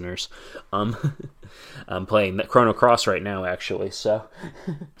Encounter listeners. I'm playing Chrono Cross right now, actually. So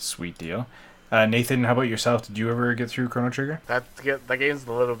sweet deal. Nathan, how about yourself? Did you ever get through Chrono Trigger? That game's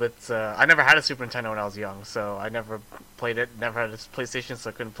a little bit... I never had a Super Nintendo when I was young, so I never played it. Never had a PlayStation,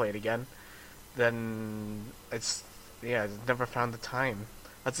 so I couldn't play it again. Then I never found the time.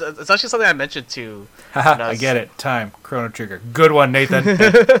 It's actually something I mentioned to... I get it. Time. Chrono Trigger. Good one,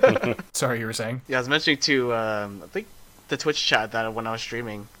 Nathan. Sorry, you were saying? Yeah, I was mentioning to, I think, the Twitch chat that when I was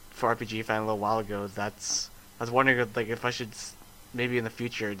streaming for RPG Fan a little while ago, I was wondering if I should maybe in the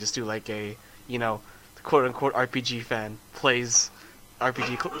future just do like a... the quote-unquote RPG fan plays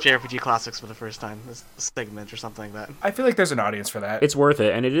JRPG classics for the first time, this segment or something like that. I feel like there's an audience for that. It's worth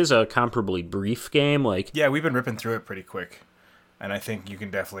it, and it is a comparably brief game. Yeah, we've been ripping through it pretty quick, and I think you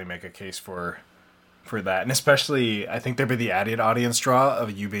can definitely make a case for that. And especially, I think there'd be the added audience draw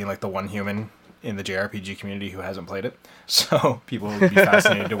of you being like the one human in the JRPG community who hasn't played it. So people would be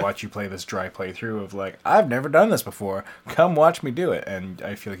fascinated to watch you play this dry playthrough of like, I've never done this before. Come watch me do it. And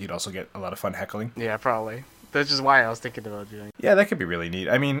I feel like you'd also get a lot of fun heckling. Yeah, probably. That's just why I was thinking about doing it. Yeah, that could be really neat.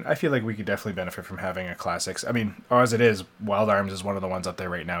 I mean, I feel like we could definitely benefit from having a classics. I mean, or as it is, Wild Arms is one of the ones out there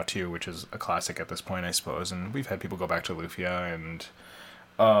right now too, which is a classic at this point, I suppose. And we've had people go back to Lufia and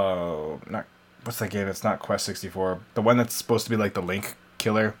not what's that game? It's not Quest 64. The one that's supposed to be like the Link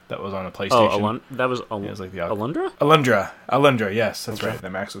killer that was on the PlayStation. That was it was like the Alundra? Alundra, yes, that's right.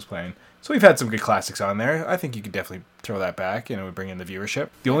 That Max was playing. So we've had some good classics on there. I think you could definitely throw that back, and it would bring in the viewership.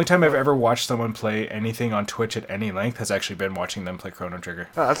 The only time I've ever watched someone play anything on Twitch at any length has actually been watching them play Chrono Trigger.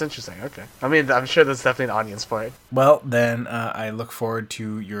 Oh, that's interesting. Okay. I mean, I'm sure there's definitely an audience for it. Well, then I look forward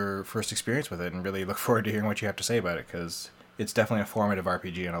to your first experience with it, and really look forward to hearing what you have to say about it, because it's definitely a formative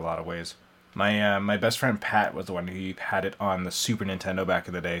RPG in a lot of ways. My best friend Pat was the one who had it on the Super Nintendo back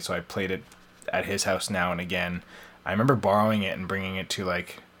in the day, so I played it at his house now and again. I remember borrowing it and bringing it to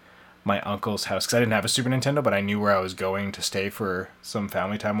like my uncle's house, because I didn't have a Super Nintendo, but I knew where I was going to stay for some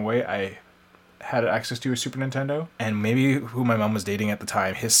family time away. I had access to a Super Nintendo, and maybe who my mom was dating at the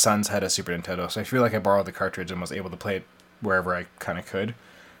time, his sons had a Super Nintendo, so I feel like I borrowed the cartridge and was able to play it wherever I kind of could.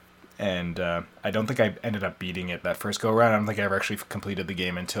 And I don't think I ended up beating it that first go around. I don't think I ever actually completed the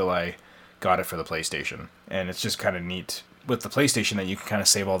game until I got it for the PlayStation. And it's just kind of neat with the PlayStation that you can kind of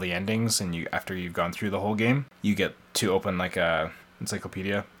save all the endings, and you, after you've gone through the whole game, you get to open like a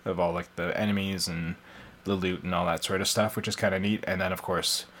encyclopedia of all like the enemies and the loot and all that sort of stuff, which is kind of neat. And then of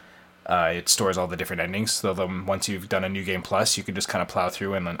course it stores all the different endings, so then once you've done a new game plus, you can just kind of plow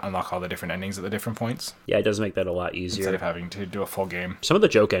through and then unlock all the different endings at the different points. Yeah, it does make that a lot easier instead of having to do a full game. Some of the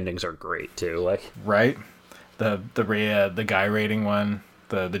joke endings are great too, like right, the guy rating one,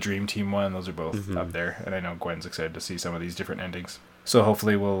 the Dream Team one, those are both up there, and I know Gwen's excited to see some of these different endings. So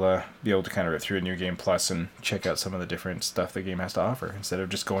hopefully we'll be able to kind of rip through a new game plus and check out some of the different stuff the game has to offer, instead of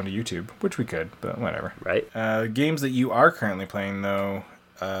just going to YouTube, which we could, but whatever. Right. Games that you are currently playing, though,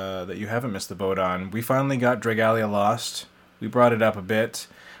 that you haven't missed the boat on. We finally got Dragalia Lost. We brought it up a bit.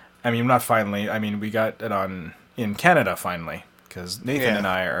 I mean, not finally. I mean, we got it on in Canada finally, because Nathan and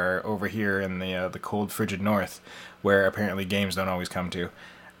I are over here in the cold, frigid north, where apparently games don't always come to.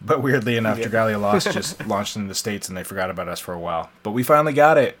 But weirdly enough, Dragalia Lost just launched in the States, and they forgot about us for a while. But we finally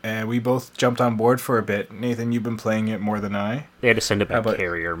got it, and we both jumped on board for a bit. Nathan, you've been playing it more than I. They had to send it by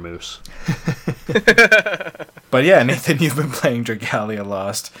carrier moose. But yeah, Nathan, you've been playing Dragalia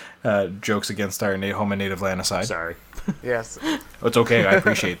Lost. Jokes against our home and native land aside. Sorry. Yes. It's okay, I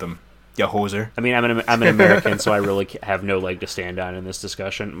appreciate them. You hoser. I mean, I'm an American, so I really have no leg to stand on in this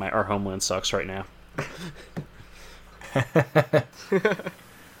discussion. Our homeland sucks right now.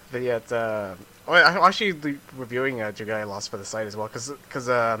 But yeah, I'm actually reviewing Dragalia Lost for the site as well, because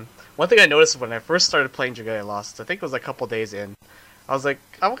one thing I noticed when I first started playing Dragalia Lost, I think it was a couple days in, I was like,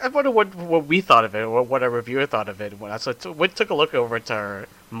 I wonder what we thought of it, or what our reviewer thought of it. So I took a look over to our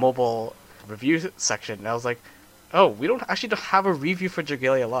mobile review section, and I was like, oh, we don't have a review for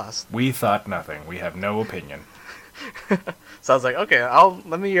Dragalia Lost. We thought nothing. We have no opinion. So I was like, okay,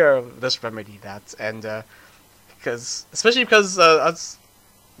 let me just remedy that, and especially because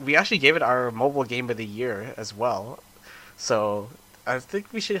we actually gave it our mobile game of the year as well, so I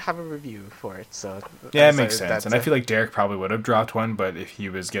think we should have a review for it. So yeah, it makes sense, and I feel like Derek probably would have dropped one, but if he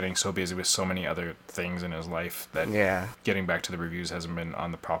was getting so busy with so many other things in his life that getting back to the reviews hasn't been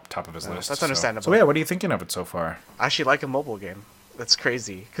on the top of his list. That's understandable. So yeah, what are you thinking of it so far? I actually like a mobile game. That's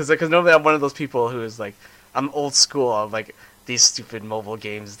crazy, because normally I'm one of those people who is like, I'm old school. I'm like, these stupid mobile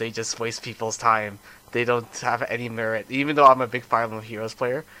games, they just waste people's time. They don't have any merit, even though I'm a big Fire Emblem Heroes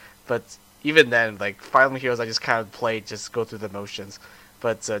player. But even then, like, Fire Emblem Heroes, I just kind of play, just go through the motions.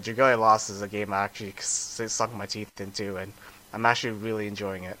 But Dragalia Lost is a game I actually sunk my teeth into, and I'm actually really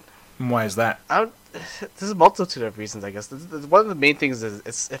enjoying it. Why is that? There's a multitude of reasons, I guess. One of the main things is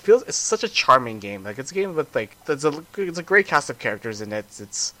it's such a charming game. Like, it's a game with like it's a great cast of characters in it.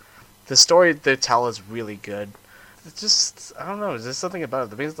 It's the story they tell is really good. It's just, I don't know, there's something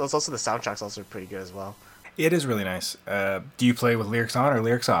about it. There's also the soundtrack's also pretty good as well. It is really nice. Do you play with lyrics on or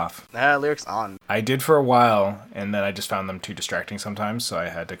lyrics off? Lyrics on. I did for a while, and then I just found them too distracting sometimes, so I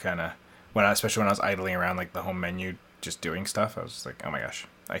had to kind of, especially when I was idling around like the home menu just doing stuff, I was just like, oh my gosh,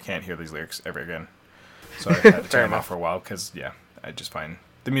 I can't hear these lyrics ever again. So I had to turn them off for a while, because yeah, I just find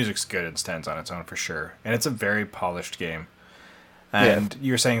the music's good and stands on its own for sure. And it's a very polished game. And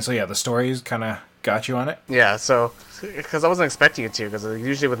you were saying, so yeah, the stories kind of got you on it? Yeah, so, because I wasn't expecting it to, because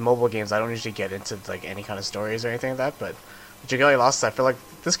usually with mobile games, I don't usually get into like any kind of stories or anything like that, but with Dragalia Lost, I feel like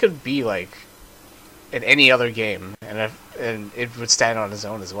this could be like in any other game, and it would stand on its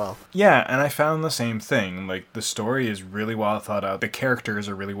own as well. Yeah, and I found the same thing. Like, the story is really well thought out, the characters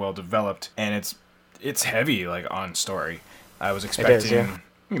are really well developed, and it's heavy, like, on story. I was expecting,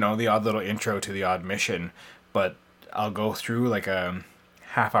 the odd little intro to the odd mission, but I'll go through like a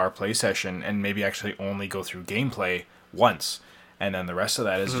half-hour play session and maybe actually only go through gameplay once. And then the rest of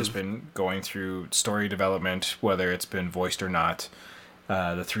that has just been going through story development, whether it's been voiced or not,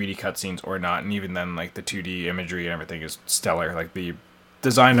 the 3D cutscenes or not, and even then, like, the 2D imagery and everything is stellar. Like, the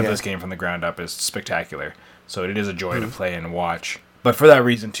design of this game from the ground up is spectacular. So it is a joy to play and watch. But for that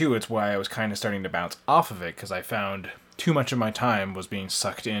reason, too, it's why I was kind of starting to bounce off of it, because I found too much of my time was being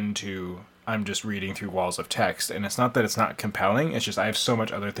sucked into, I'm just reading through walls of text. And it's not that it's not compelling, it's just I have so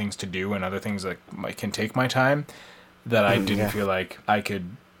much other things to do and other things that can take my time that I didn't feel like I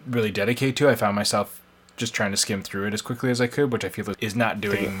could really dedicate to. I found myself just trying to skim through it as quickly as I could, which I feel is not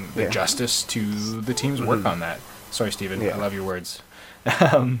doing the justice to the team's work on that. Sorry, Steven, I love your words.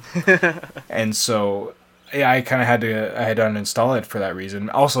 And so, yeah, I kind of had to uninstall it for that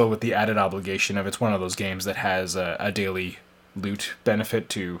reason. Also, with the added obligation of it's one of those games that has a daily loot benefit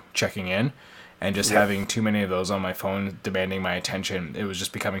to checking in. And just having too many of those on my phone demanding my attention, it was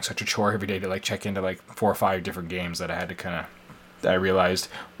just becoming such a chore every day to like check into like 4 or 5 different games that I had to I realized,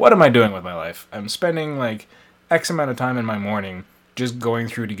 what am I doing with my life? I'm spending like X amount of time in my morning just going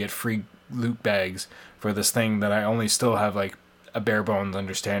through to get free loot bags for this thing that I only still have like a bare bones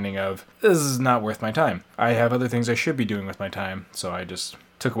understanding of. This is not worth my time. I have other things I should be doing with my time, so I just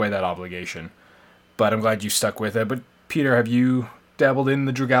took away that obligation. But I'm glad you stuck with it. But Peter, have you dabbled in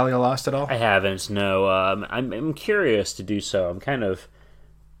the Dragalia Lost at all? I haven't, no. I'm curious to do so. I'm kind of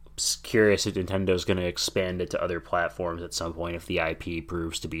curious if Nintendo's going to expand it to other platforms at some point if the IP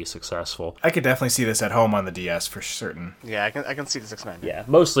proves to be successful. I could definitely see this at home on the DS for certain. Yeah, I can see this expanding. Yeah,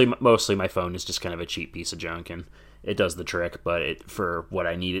 mostly my phone is just kind of a cheap piece of junk, and it does the trick, but for what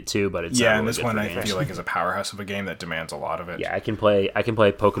I need it to. But it's not really and this good one for I games. feel like is a powerhouse of a game that demands a lot of it. Yeah, I can play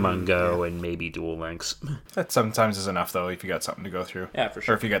Pokemon Go and maybe Duel Links. That sometimes is enough though if you got something to go through. Yeah, for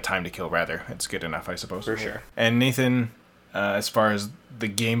sure. Or if you got time to kill, rather, it's good enough, I suppose. For sure. And Nathan, as far as the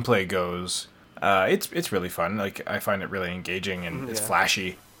gameplay goes, it's really fun. Like I find it really engaging and it's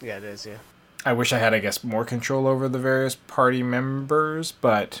flashy. Yeah, it is. Yeah. I wish I had, I guess, more control over the various party members,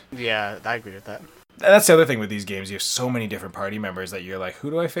 but Yeah, I agree with that. that's the other thing with these games. You have so many different party members that you're like, who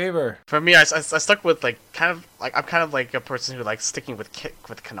do I favor? For me, I stuck with I'm kind of like a person who likes sticking with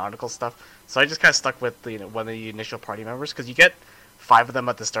canonical stuff. So I just kind of stuck with one of the initial party members because you get 5 of them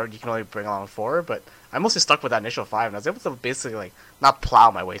at the start. You can only bring along 4, but I mostly stuck with that initial 5, and I was able to basically not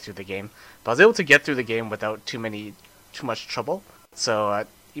plow my way through the game, but I was able to get through the game without too much trouble. So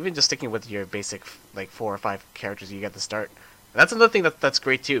even just sticking with your basic 4 or 5 characters you get at the start. And that's another thing that's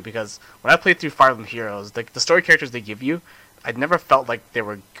great too, because when I played through Fire Emblem Heroes, the story characters they give you, I never felt like they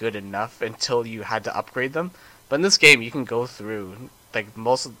were good enough until you had to upgrade them. But in this game, you can go through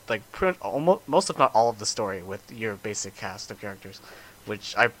most if not all of the story with your basic cast of characters,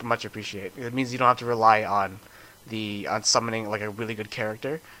 which I much appreciate. It means you don't have to rely on summoning like a really good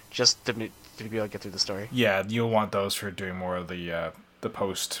character just to be able to get through the story. Yeah, you'll want those for doing more of the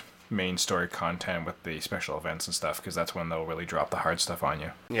post main story content with the special events and stuff, because that's when they'll really drop the hard stuff on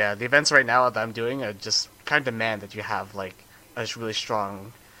you. Yeah, the events right now that I'm doing are just kind of demand that you have like a really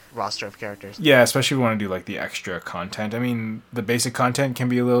strong roster of characters. Yeah, especially if you want to do like the extra content. I mean, the basic content can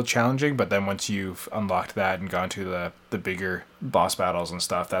be a little challenging, but then once you've unlocked that and gone to the bigger boss battles and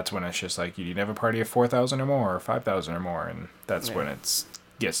stuff, that's when it's just like you need to have a party of 4,000 or more, or 5,000 or more, and that's when it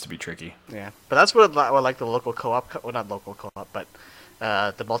gets to be tricky. Yeah, but that's what I like the local co-op. Well, not local co-op, but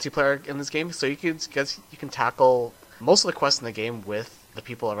the multiplayer in this game. So you can tackle most of the quests in the game with the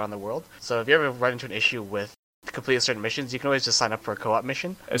people around the world. So if you ever run into an issue with completing certain missions, you can always just sign up for a co-op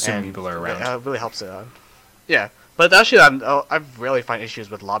mission. Assuming people are around. It really helps it out. Yeah, but actually, I rarely find issues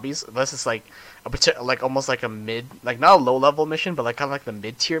with lobbies unless it's like almost like a mid, like not a low level mission, but like kind of like the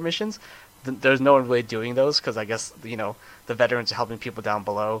mid tier missions. There's no one really doing those because I guess the veterans are helping people down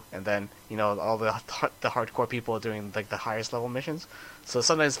below, and then all the hardcore people are doing like the highest level missions. So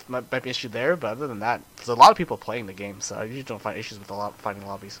sometimes might be an issue there, but other than that, there's a lot of people playing the game, so I usually don't find issues with finding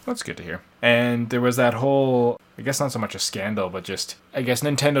lobbies. That's good to hear. And there was that whole, I guess not so much a scandal, but just I guess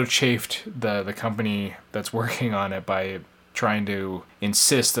Nintendo chafed the company that's working on it by trying to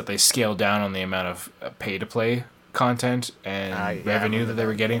insist that they scale down on the amount of pay to play content and revenue that they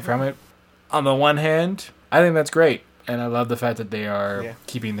were getting from it. On the one hand, I think that's great, and I love the fact that they are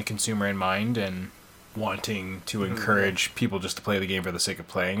keeping the consumer in mind and wanting to encourage people just to play the game for the sake of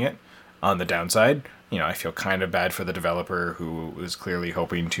playing it. On the downside, I feel kind of bad for the developer who is clearly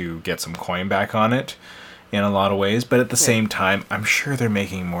hoping to get some coin back on it in a lot of ways, but at the same time, I'm sure they're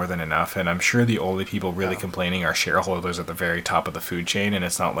making more than enough, and I'm sure the only people really complaining are shareholders at the very top of the food chain, and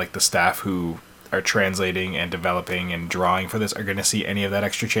it's not like the staff who are translating and developing and drawing for this are going to see any of that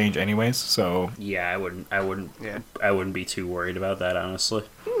extra change anyways. So yeah, I wouldn't be too worried about that, honestly.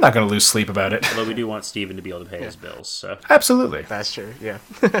 I'm not going to lose sleep about it. Although we do want Steven to be able to pay his bills, so. Absolutely. That's true, yeah.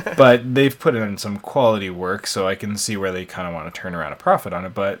 But they've put in some quality work, so I can see where they kind of want to turn around a profit on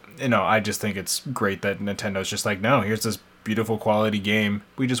it. But, I just think it's great that Nintendo's just like, no, here's this beautiful quality game.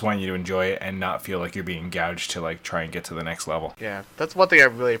 We just want you to enjoy it and not feel like you're being gouged to like try and get to the next level. Yeah, that's one thing I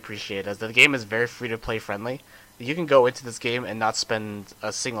really appreciate, is that the game is very free-to-play friendly. You can go into this game and not spend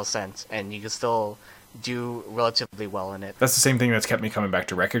a single cent, and you can still do relatively well in it. That's the same thing that's kept me coming back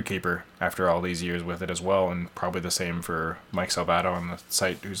to Record Keeper after all these years with it as well, and probably the same for Mike Salvato on the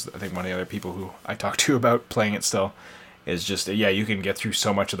site, who's I think one of the other people who I talk to about playing it still, is just, yeah, you can get through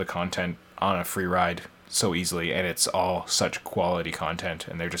so much of the content on a free ride so easily, and it's all such quality content,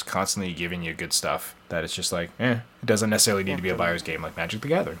 and they're just constantly giving you good stuff that it's just like, it doesn't necessarily need to be a buyer's game like Magic the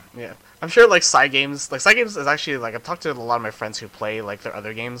Gathering. Yeah, I'm sure Cygames is actually, like, I've talked to a lot of my friends who play like their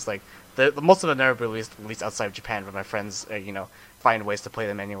other games, like the most of them never released outside of Japan, but my friends find ways to play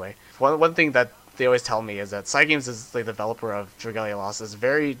them anyway. One thing that they always tell me is that Cygames is the developer of Dragalia Lost, is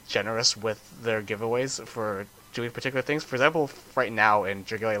very generous with their giveaways for doing particular things. For example, right now in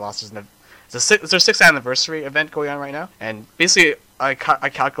Dragalia Lost it's their 6th anniversary event going on right now, and basically I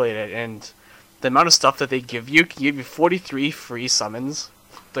calculated, and the amount of stuff that they give you can give you 43 free summons,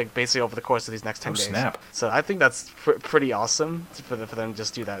 like basically over the course of these next 10 days. Snap. So I think that's pretty awesome for them to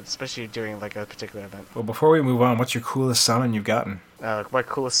just do that, especially during like a particular event. Well, before we move on, what's your coolest summon you've gotten? My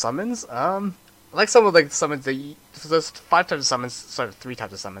coolest summons? I like some of the summons that so there's 5 types of summons, 3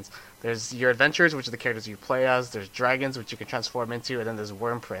 types of summons. There's your adventurers, which are the characters you play as. There's dragons, which you can transform into, and then there's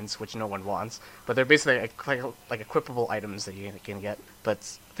worm prints, which no one wants. But they're basically like equipable items that you can get. But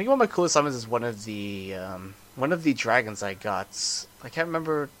I think one of my coolest summons is one of the dragons I got. I can't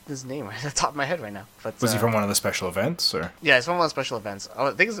remember his name right at the top of my head right now. But Was he from one of the special events, or? Yeah, he's from one of the special events.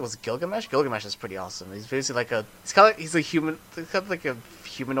 I think it was Gilgamesh. Gilgamesh is pretty awesome. He's basically he's a human. He's kind of like a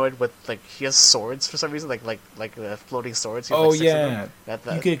humanoid with he has swords for some reason, like floating swords. He has, Oh, 6 yeah. of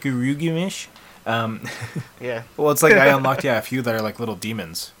them. You get Gilgamesh. Yeah. Well, it's like I unlocked a few that are like little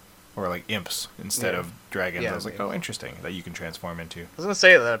demons or like imps instead of dragons. Yeah, I was like, oh, interesting that you can transform into. I was gonna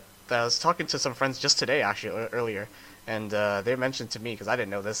say that I was talking to some friends just today, actually earlier, and they mentioned to me, because I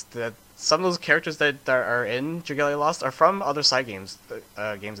didn't know this, that some of those characters that are in Dragalia Lost are from other side games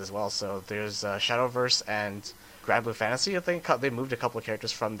as well. So there's Shadowverse and Grand Blue Fantasy. I think they moved a couple of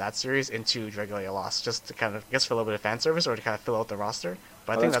characters from that series into Dragalia Lost, just to kind of, I guess, for a little bit of fan service or to kind of fill out the roster.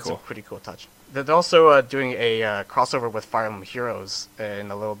 But I think that's cool. a pretty cool touch. They're also doing a crossover with Fire Emblem Heroes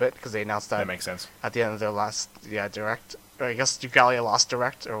in a little bit, because they announced That makes sense. at the end of their last direct, or I guess Dragalia Lost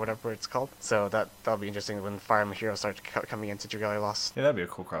Direct, or whatever it's called. So that'll be interesting when Fire Emblem Heroes start coming into Dragalia Lost. Yeah, that'd be a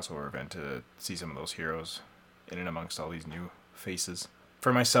cool crossover event to see some of those heroes in and amongst all these new faces.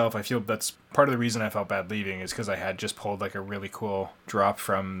 For myself, I feel that's part of the reason I felt bad leaving, is because I had just pulled like a really cool drop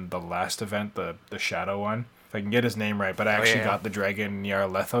from the last event, the Shadow one. If I can get his name right, but I actually got the dragon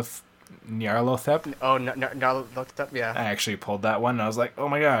Nyarlathotep. Oh, Nyarlathotep, yeah. I actually pulled that one, and I was like, oh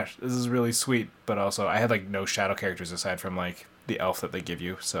my gosh, this is really sweet. But also, I had like no shadow characters aside from like the elf that they give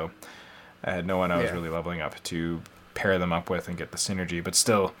you, so I had no one I was really leveling up to pair them up with and get the synergy. But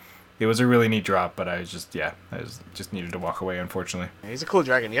still, it was a really neat drop, but I just needed to walk away, unfortunately. Yeah, he's a cool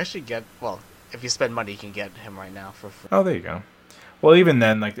dragon. You actually get, well, if you spend money, you can get him right now for free. Oh, there you go. Well, even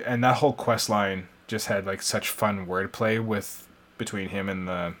then, like, and that whole quest line just had like such fun wordplay between him and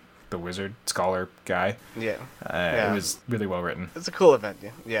the wizard scholar guy. Yeah. It was really well written. It's a cool event.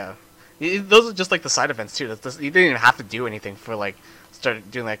 Yeah. Those are just like the side events too. You didn't even have to do anything for like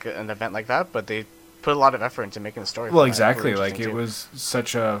start doing like an event like that, but they put a lot of effort into making the story. Well, exactly. Like it was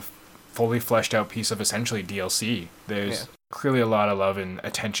such a fully fleshed out piece of essentially DLC. There's clearly a lot of love and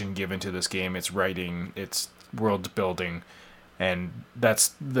attention given to this game. Its writing, its world building, and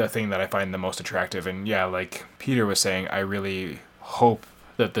that's the thing that I find the most attractive. And yeah, like Peter was saying, I really hope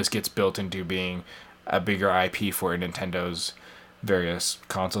that this gets built into being a bigger IP for Nintendo's various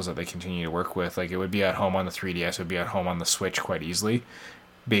consoles that they continue to work with. Like it would be at home on the 3DS, it would be at home on the Switch quite easily,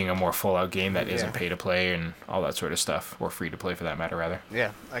 being a more full out game that isn't pay to play and all that sort of stuff, or free to play for that matter, rather.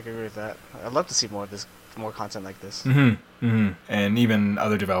 Yeah, I can agree with that. I'd love to see more content like this. And even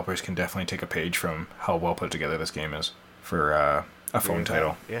other developers can definitely take a page from how well put together this game is for a phone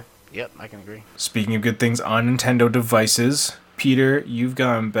title. Yep, I can agree. Speaking of good things on Nintendo devices, Peter, you've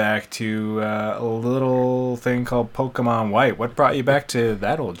gone back to a little thing called Pokemon White. What brought you back to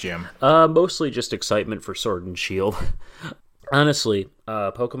that old gym? Mostly just excitement for Sword and Shield. Honestly,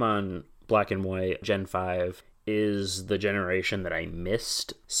 Pokemon Black and White Gen 5 is the generation that I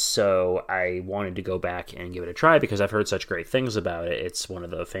missed, so I wanted to go back and give it a try because I've heard such great things about it. It's one of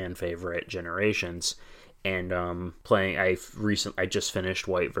the fan favorite generations. And I just finished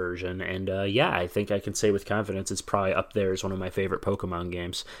White version, and I think I can say with confidence it's probably up there as one of my favorite Pokemon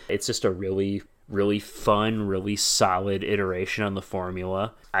games. It's just a really, really fun, really solid iteration on the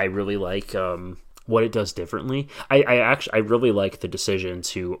formula. I really like what it does differently. I really like the decision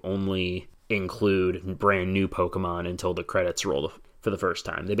to only include brand new Pokemon until the credits roll for the first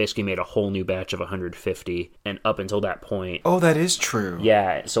time. They basically made a whole new batch of 150, and up until that point... Oh, that is true.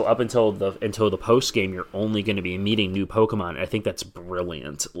 Yeah, so up until the post-game, you're only going to be meeting new Pokemon. I think that's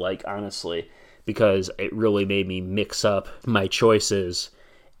brilliant, like, honestly, because it really made me mix up my choices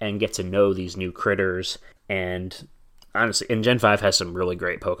and get to know these new critters. And honestly, and Gen 5 has some really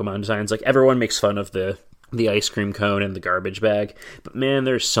great Pokemon designs. Like, everyone makes fun of the ice cream cone and the garbage bag, but man,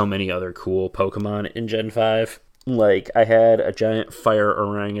 there's so many other cool Pokemon in Gen 5. Like, I had a giant fire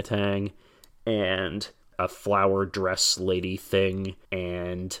orangutan and a flower dress lady thing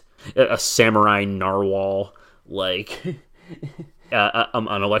and a samurai narwhal, like an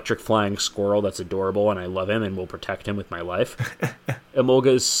electric flying squirrel that's adorable, and I love him and will protect him with my life.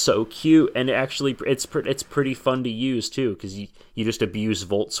 Emolga is so cute, and it's pretty fun to use too, because you just abuse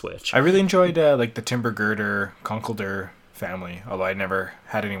Volt Switch. I really enjoyed like the Timburgird Conkeldurr family, although I never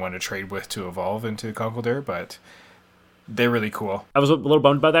had anyone to trade with to evolve into Conkeldurr, but they're really cool. I was a little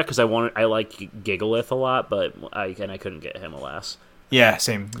bummed by that because I like Gigalith a lot, but I couldn't get him, alas. Yeah,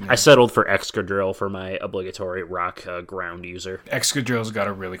 same. Yeah. I settled for Excadrill for my obligatory rock ground user. Excadrill's got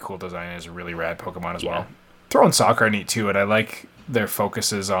a really cool design. It's a really rad Pokemon as well. Throw and Soccer are neat too, and I like their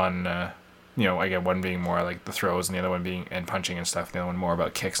focuses on, again, one being more like the throws and the other one being and punching and stuff, the other one more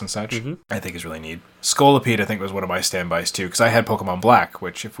about kicks and such. Mm-hmm. I think is really neat. Scolipede, I think, was one of my standbys too, because I had Pokemon Black,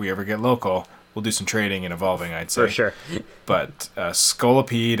 which if we ever get local, we'll do some trading and evolving, I'd say. For sure. But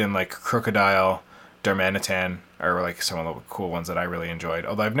Scolipede and like Crocodile, Darmanitan are like some of the cool ones that I really enjoyed.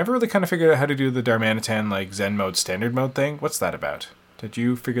 Although I've never really kind of figured out how to do the Darmanitan like Zen mode, standard mode thing. What's that about? Did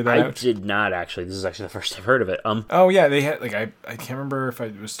you figure that out? I did not, actually. This is actually the first I've heard of it. Oh yeah, they had like I can't remember if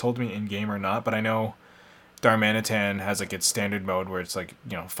it was told to me in game or not, but I know Darmanitan has like its standard mode where it's like,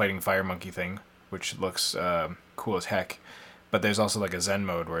 fighting fire monkey thing, which looks cool as heck. But there's also like a Zen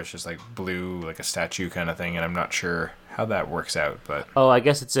mode where it's just like blue, like a statue kind of thing, and I'm not sure how that works out. But I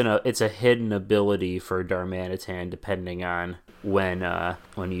guess it's a hidden ability for Darmanitan depending on when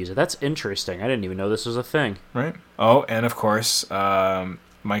you use it. That's interesting. I didn't even know this was a thing. Right. Oh, and of course,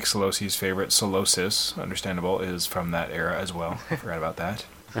 Mike Solosi's favorite Solosis, understandable, is from that era as well. I forgot about that.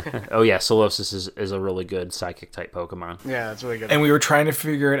 Oh yeah, Solosis is a really good psychic type Pokemon. Yeah, it's really good. And we were trying to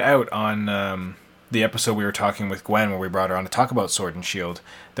figure it out on the episode we were talking with Gwen, where we brought her on to talk about Sword and Shield.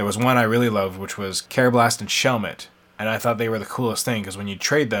 There was one I really loved, which was Karrablast and Shelmet, and I thought they were the coolest thing, because when you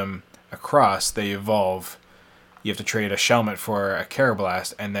trade them across, they evolve. You have to trade a Shelmet for a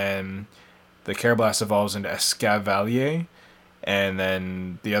Karrablast, and then the Karrablast evolves into Escavalier, and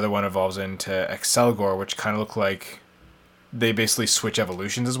then the other one evolves into Excelgor, which kind of look like they basically switch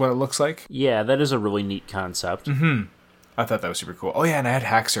evolutions is what it looks like. Yeah, that is a really neat concept. Mm-hmm. I thought that was super cool. Oh yeah, and I had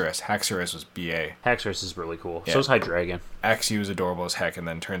Haxorus. Haxorus was BA. Haxorus is really cool. Yeah. So is Hydreigon. Axew is adorable as heck, and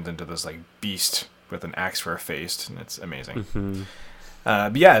then turns into this like beast with an axe for a face, and it's amazing. Mm-hmm.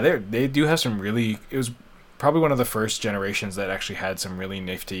 But yeah, they do have some really... It was probably one of the first generations that actually had some really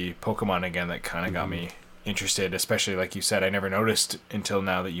nifty Pokemon again that kind of got me interested, especially like you said, I never noticed until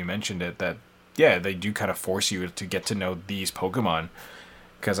now that you mentioned it, that yeah, they do kind of force you to get to know these Pokemon,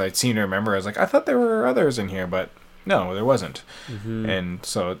 because I'd seem to remember, I was like, I thought there were others in here, but no, there wasn't. Mm-hmm. And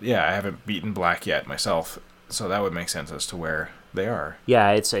so, yeah, I haven't beaten Black yet myself, so that would make sense as to where they are. Yeah,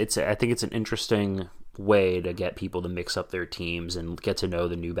 I think it's an interesting way to get people to mix up their teams and get to know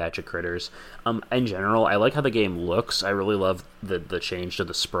the new batch of critters. In general, I like how the game looks. I really love the change to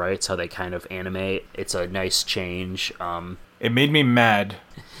the sprites, how they kind of animate. It's a nice change. It made me mad.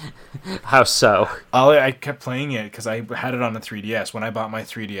 How so? I kept playing it because I had it on the 3DS. When I bought my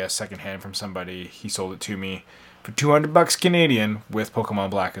 3DS secondhand from somebody, he sold it to me for $200 Canadian with Pokemon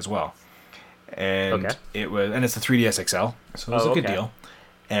Black as well. And it's the 3DS XL, so it was a good deal.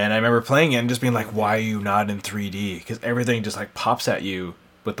 And I remember playing it and just being like, why are you not in 3D? Because everything just like pops at you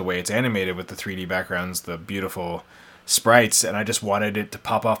with the way it's animated with the 3D backgrounds, the beautiful sprites, and I just wanted it to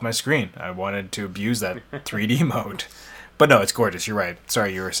pop off my screen. I wanted to abuse that 3D mode. But no, it's gorgeous. You're right.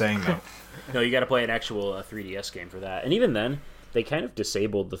 Sorry, you were saying though. No, you got to play an actual 3DS game for that. And even then, they kind of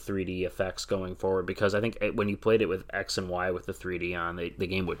disabled the 3D effects going forward, because I think when you played it with X and Y with the 3D on, the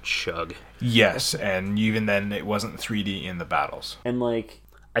game would chug. Yes, and even then, it wasn't 3D in the battles. And like,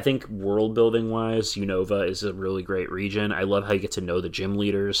 I think world building wise, Unova is a really great region. I love how you get to know the gym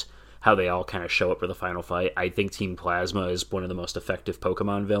leaders, how they all kind of show up for the final fight. I think Team Plasma is one of the most effective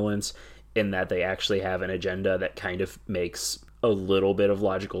Pokemon villains in that they actually have an agenda that kind of makes a little bit of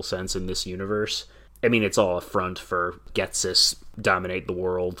logical sense in this universe. I mean, it's all a front for Getsis dominate the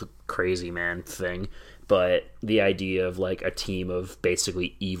world, crazy man thing, but the idea of like a team of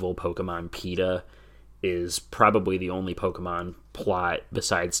basically evil Pokemon PETA is probably the only Pokemon plot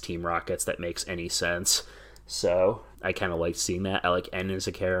besides Team Rockets that makes any sense. So I kind of like seeing that. I like N as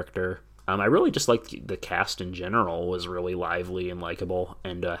a character. I really just liked the cast in general was really lively and likable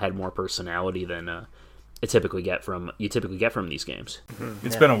and had more personality than you typically get from these games.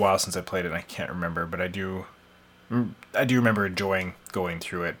 It's been a while since I played it, and I can't remember, but I do remember enjoying going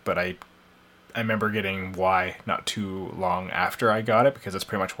through it. But I remember getting Y not too long after I got it, because that's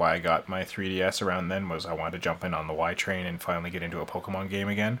pretty much why I got my 3DS around then, was I wanted to jump in on the Y train and finally get into a Pokemon game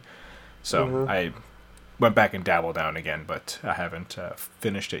again. So I went back and dabbled down again, but I haven't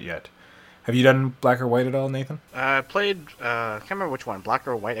finished it yet. Have you done Black or White at all, Nathan? I played, I can't remember which one, Black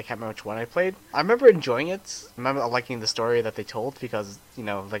or White, I can't remember which one I played. I remember enjoying it. I remember liking the story that they told because,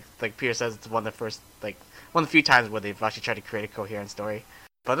 like Peter says, it's one of the few times where they've actually tried to create a coherent story.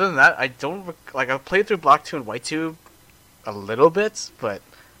 But other than that, I don't, I've played through Black 2 and White 2 a little bit, but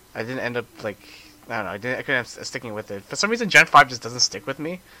I didn't end up, I don't know, I couldn't end up sticking with it. For some reason, Gen 5 just doesn't stick with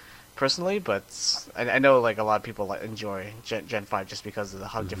me, personally, but I know, a lot of people enjoy Gen 5 just because of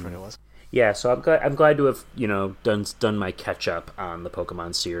how different it was. Yeah, so I'm glad to have done my catch up on the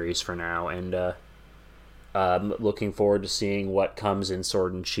Pokemon series for now, and I'm looking forward to seeing what comes in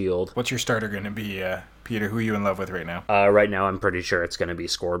Sword and Shield. What's your starter going to be, Peter? Who are you in love with right now? Right now, I'm pretty sure it's going to be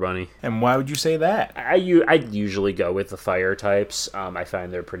Scorbunny. And why would you say that? I usually go with the fire types. I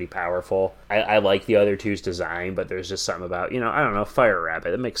find they're pretty powerful. I like the other two's design, but there's just something about, I don't know, Fire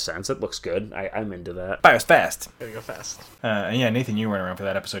Rabbit. It makes sense. It looks good. I'm into that. Fire's fast. Gotta go fast. And yeah, Nathan, you weren't around for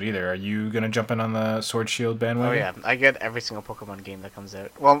that episode either. Are you going to jump in on the Sword Shield bandwagon? Oh yeah, I get every single Pokemon game that comes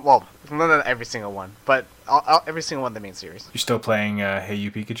out. Well, not every single one, but every single one in the main series. You're still playing Hey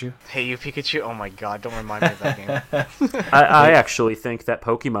You Pikachu? Hey You Pikachu? Oh my god, don't remind me of that game. I actually think that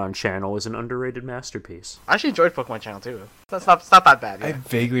Pokemon Channel is an underrated masterpiece. I actually enjoyed Pokemon Channel too. It's not that bad. Yeah. I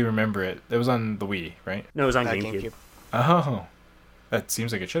vaguely remember it. It was on the Wii, right? No, it was on GameCube. Oh, that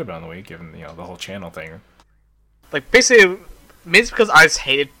seems like it should have been on the Wii, given the whole channel thing. Basically, maybe it's because I just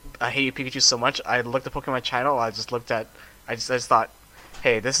hated Hey You Pikachu so much. I looked at Pokemon Channel. I just thought,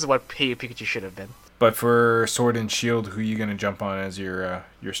 hey, this is what Hey You Pikachu should have been. But for Sword and Shield, who are you going to jump on as your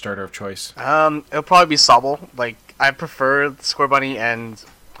starter of choice? It'll probably be Sobble. I prefer Scorbunny and,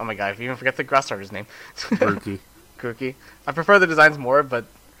 oh my god, I even forget the grass starter's name. Grookey. I prefer the designs more, but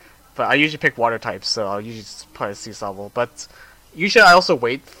I usually pick water types, so I'll usually just probably see Sobble. But usually I also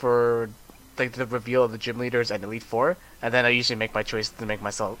wait for the reveal of the gym leaders and Elite Four, and then I usually make my choice to make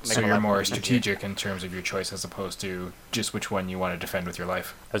myself. So you're more strategic in terms of your choice as opposed to just which one you want to defend with your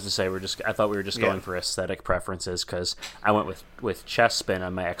life. I was to say I thought we were just going for aesthetic preferences, because I went with Chespin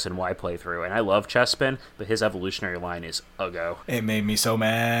on my X and Y playthrough, and I love Chespin, but his evolutionary line is Uggo. It made me so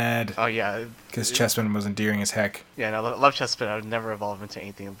mad. Oh yeah, because Chespin was endearing as heck. Yeah, no, I love Chespin. I would never evolve into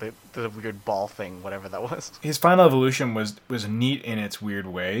anything. The weird ball thing, whatever that was. His final evolution was neat in its weird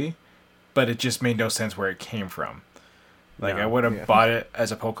way, but it just made no sense where it came from. I would have bought it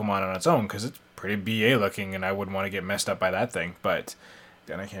as a Pokemon on its own, because it's pretty BA looking, and I wouldn't want to get messed up by that thing. But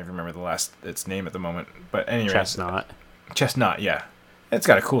then I can't remember its name at the moment. But anyways, Chestnut, yeah. It's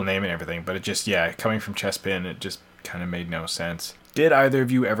got a cool name and everything, but it just, coming from Chespin, it just kind of made no sense. Did either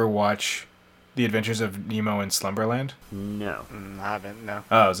of you ever watch The Adventures of Nemo in Slumberland? No. I haven't, no.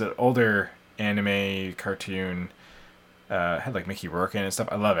 Oh, it was an older anime cartoon. Had Mickey Rourke in it and stuff.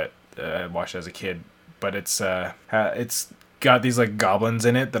 I love it. I watched it as a kid. But it's got these goblins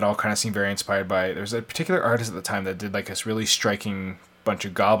in it that all kind of seem very inspired by. There's a particular artist at the time that did this really striking bunch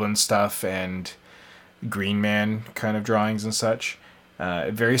of goblin stuff and Green Man kind of drawings and such.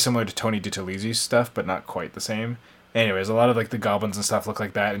 Very similar to Tony DiTerlizzi's stuff, but not quite the same. Anyways, a lot of the goblins and stuff look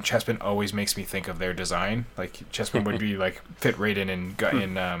like that, and Chespin always makes me think of their design. Chespin would be fit right in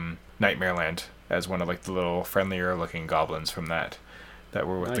Nightmare Land as one of the little friendlier looking goblins from that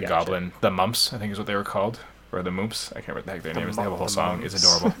were with the goblin. The Mumps, I think is what they were called. Or the Moops. I can't remember what the heck their name is. They have a whole song. It's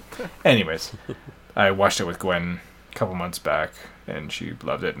adorable. Anyways, I watched it with Gwen a couple months back, and she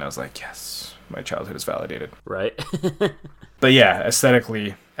loved it, and I was like, yes, my childhood is validated. Right. But yeah,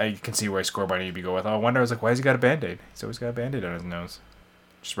 aesthetically, I can see where Scorbunny would go with. Oh, I wonder, I was like, why has he got a Band-Aid? He's always got a Band-Aid on his nose.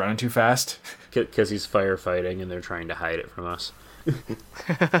 Just running too fast. Because he's firefighting, and they're trying to hide it from us.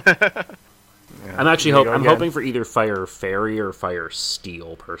 I'm actually There you go I'm again. hoping for either Fire Fairy or Fire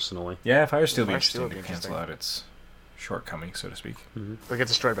Steel, personally. Yeah, Fire Steel be Fire interesting Steel to would be cancel out its shortcomings, so to speak. They get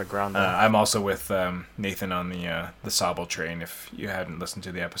destroyed by ground. Though. I'm also with Nathan on the Sobble train. If you hadn't listened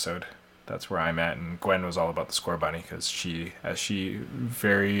to the episode, that's where I'm at. And Gwen was all about the Score Bunny because she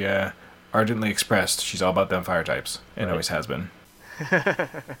very ardently expressed, she's all about them fire types and Right. always has been.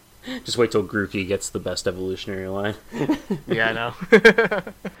 Just wait till Grookey gets the best evolutionary line. Yeah, I know.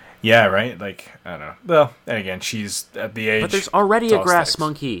 Yeah, right? Like, I don't know. Well, and again, she's at the age... But there's already it's a all grass aesthetics.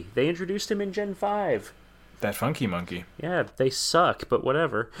 monkey. They introduced him in Gen 5. That funky monkey. Yeah, they suck, but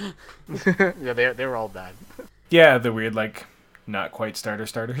whatever. Yeah, they were all bad. Yeah, the weird, like, not quite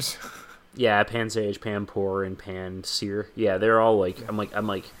starters. Yeah, Pansage, Panpour, and Panseer. Yeah, they're all like I'm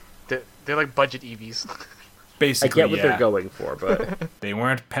like They're like budget EVs. I Basically, get what yeah. they're going for, but They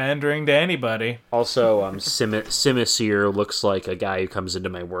weren't pandering to anybody. also Simiseer looks like a guy who comes into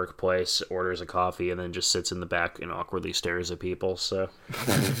my workplace, orders a coffee, and then just sits in the back and awkwardly stares at people. So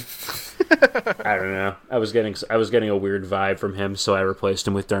I don't know. I was getting a weird vibe from him, so I replaced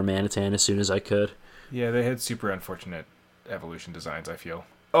him with Darmanitan as soon as I could. Yeah, they had super unfortunate evolution designs, I feel.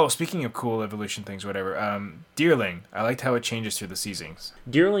 Oh, speaking of cool evolution things, whatever. Deerling. I liked how it changes through the seasons.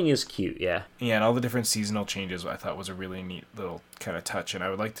 Deerling is cute, yeah. Yeah, and all the different seasonal changes I thought was a really neat little kind of touch, and I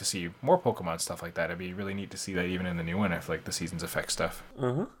would like to see more Pokemon stuff like that. It'd be really neat to see that even in the new one if like the seasons affect stuff.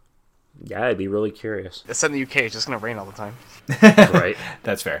 Yeah, I'd be really curious. It's set in the UK. It's just gonna rain all the time. Right.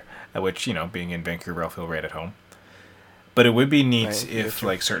 That's fair. Which, being in Vancouver, I'll feel right at home. But it would be neat Right, if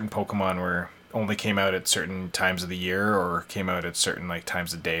like certain Pokemon were only came out at certain times of the year or came out at certain like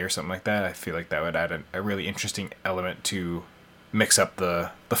times of day or something like that. I feel like that would add a really interesting element to mix up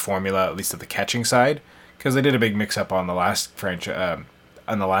the formula, at least at the catching side, because they did a big mix up on the last on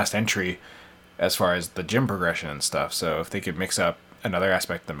the last entry as far as the gym progression and stuff. So if they could mix up another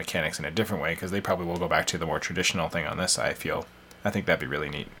aspect of the mechanics in a different way, because they probably will go back to the more traditional thing on this, I think that'd be really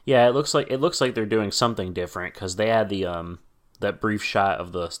neat. Yeah, it looks like they're doing something different because they had the that brief shot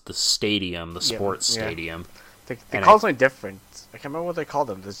of the stadium, the sports yeah. stadium. They And called something different. I can't remember what they called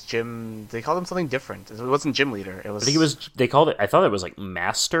them. This gym. They called them something different. It wasn't gym leader. It was. I think it was. They called it. I thought it was like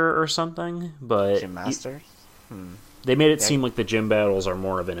master or something, but gym master. they made it seem like the gym battles are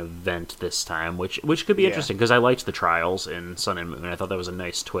more of an event this time, which could be Yeah. interesting because I liked the trials in Sun and Moon. I thought that was a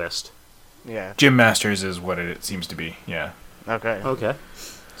nice twist. Yeah. Gym Masters is what it seems to be, yeah. Okay. Okay,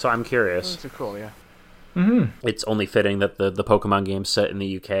 so I'm curious. Too cool. Yeah. It's only fitting that the Pokemon game set in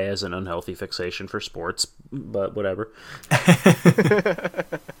the UK has an unhealthy fixation for sports, but whatever.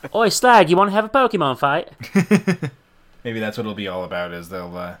 Oi, Stag, you want to have a Pokemon fight? Maybe that's what it'll be all about, is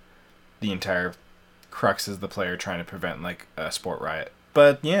they'll, the entire crux is the player trying to prevent, like, a sport riot.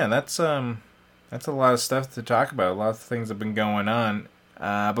 But, yeah, that's a lot of stuff to talk about. A lot of things have been going on.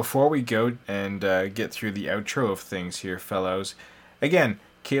 Before we go and get through the outro of things here, fellows, again,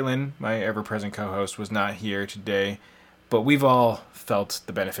 Caitlin, my ever-present co-host, was not here today, but we've all felt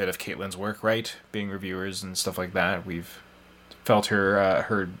the benefit of Caitlin's work, right? Being reviewers and stuff like that. We've felt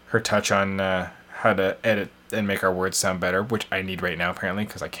her touch on how to edit and make our words sound better, which I need right now, apparently,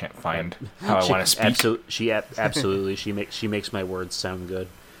 because I can't find how I want to speak. Absolutely, she makes my words sound good.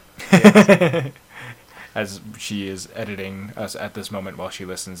 As she is editing us at this moment while she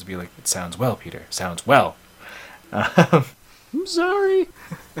listens, to be like, it sounds well, Peter. Sounds well. I'm sorry.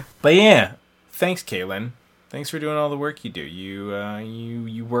 But yeah, thanks, Caitlin. Thanks for doing all the work you do.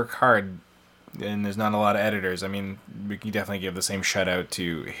 You work hard, and there's not a lot of editors. I mean, we can definitely give the same shout out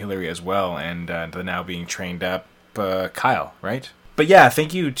to Hillary as well, and the now being trained up Kyle, right? But yeah,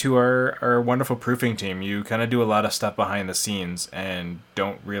 thank you to our wonderful proofing team. You kind of do a lot of stuff behind the scenes and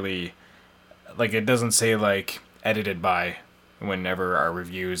don't really, like, it doesn't say like edited by whenever our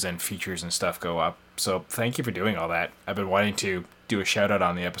reviews and features and stuff go up. So thank you for doing all that. I've been wanting to do a shout out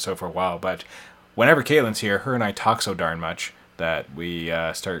on the episode for a while, but whenever Caitlin's here, her and I talk so darn much that we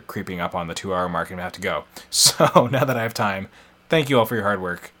start creeping up on the 2-hour mark and we have to go. So now that I have time, thank you all for your hard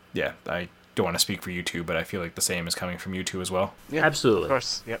work. Yeah, I don't want to speak for you two, but I feel like the same is coming from you two as well. Yeah. Absolutely. Of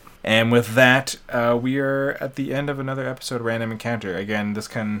course. Yep. And with that, we are at the end of another episode of Random Encounter. Again, this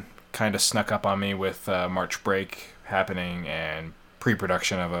kind of snuck up on me with March break happening and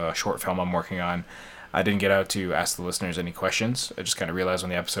pre-production of a short film I'm working on. I didn't get out to ask the listeners any questions. I just kind of realized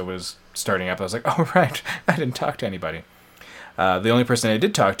when the episode was starting up, I was like, oh, right, I didn't talk to anybody. The only person I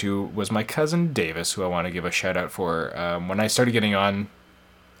did talk to was my cousin Davis, who I want to give a shout out for. When I started getting on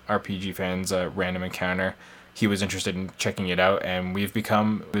RPG Fans Random Encounter, he was interested in checking it out, and we've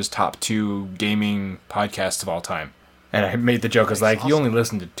become his top 2 gaming podcasts of all time. And I made the joke, I was like, you only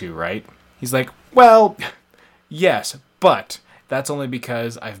listened to 2, right? He's like, well, yes, but... that's only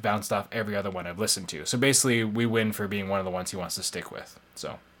because I've bounced off every other one I've listened to. So basically, we win for being one of the ones he wants to stick with.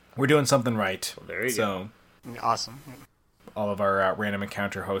 So we're doing something right. Well, there you go. Awesome. All of our Random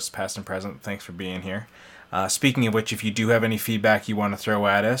Encounter hosts, past and present, thanks for being here. Speaking of which, if you do have any feedback you want to throw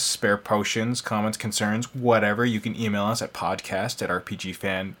at us, spare potions, comments, concerns, whatever, you can email us at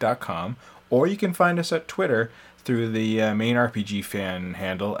podcast@rpgfan.com, or you can find us at Twitter through the main RPG Fan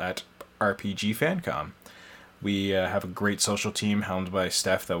handle at rpgfancom. We have a great social team helmed by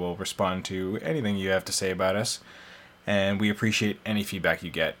Steph that will respond to anything you have to say about us, and we appreciate any feedback you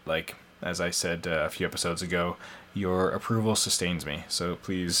get. Like, as I said a few episodes ago, your approval sustains me. So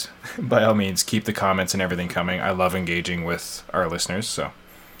please, by all means, keep the comments and everything coming. I love engaging with our listeners. So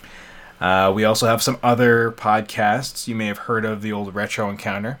we also have some other podcasts. You may have heard of the old Retro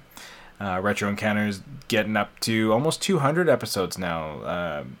Encounter. Retro Encounter is getting up to almost 200 episodes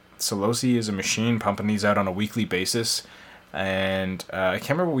now. Solosi is a machine pumping these out on a weekly basis. And I can't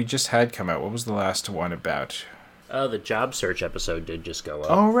remember what we just had come out. What was the last one about? The job search episode did just go up.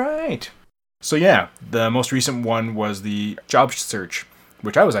 Oh, right. So yeah, the most recent one was the job search,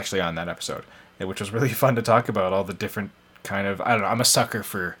 which I was actually on that episode, which was really fun to talk about all the different kind of, I don't know, I'm a sucker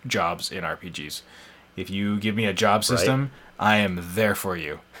for jobs in RPGs. If you give me a job system, right, I am there for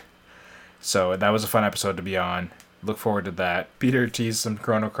you. So that was a fun episode to be on. Look forward to that. Peter teased some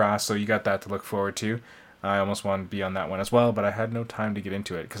Chrono Cross, so you got that to look forward to. I almost wanted to be on that one as well, but I had no time to get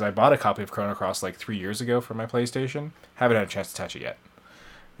into it, because I bought a copy of Chrono Cross like 3 years ago for my PlayStation. Haven't had a chance to touch it yet.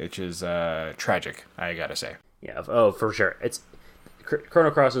 Which is tragic, I gotta say. Yeah, oh, for sure.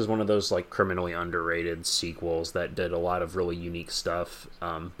 Chrono Cross is one of those like criminally underrated sequels that did a lot of really unique stuff,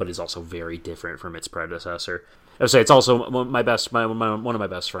 but is also very different from its predecessor. I would say it's also one of my best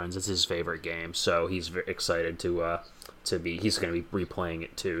friends. It's his favorite game, so he's very excited he's going to be replaying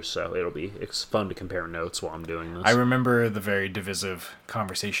it too. So it's fun to compare notes while I'm doing this. I remember the very divisive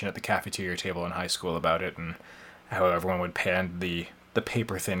conversation at the cafeteria table in high school about it, and how everyone would pan the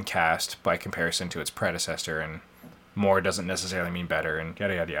paper-thin cast by comparison to its predecessor, and more doesn't necessarily mean better, and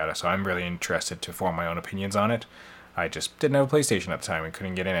yada yada yada. So I'm really interested to form my own opinions on it. I just didn't have a PlayStation at the time and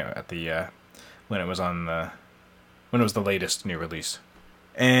couldn't get in it at the when it was the latest new release.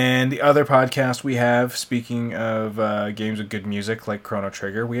 And the other podcast we have, speaking of games with good music like Chrono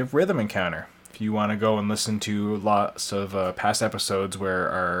Trigger, we have Rhythm Encounter. If you want to go and listen to lots of past episodes where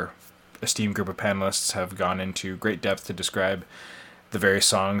our esteemed group of panelists have gone into great depth to describe the various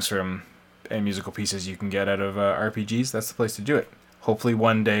songs and musical pieces you can get out of RPGs, that's the place to do it. Hopefully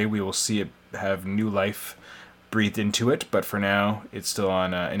one day we will see it have new life breathed into it, but for now it's still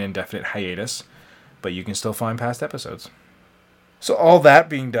on an indefinite hiatus, but you can still find past episodes. So all that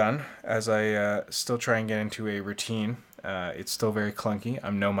being done, as I still try and get into a routine, it's still very clunky.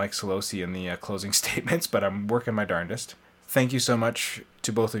 I'm no Mike Solosi in the closing statements, but I'm working my darndest. Thank you so much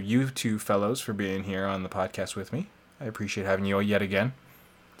to both of you two fellows for being here on the podcast with me. I appreciate having you all yet again.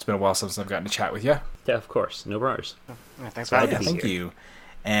 It's been a while since I've gotten to chat with you. Yeah, of course. No worries. Yeah, thanks for having us. Thank you.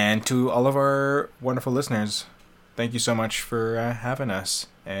 And to all of our wonderful listeners, thank you so much for having us.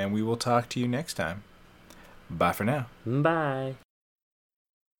 And we will talk to you next time. Bye for now. Bye.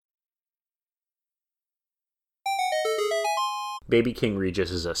 Baby King Regis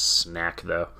is a snack, though.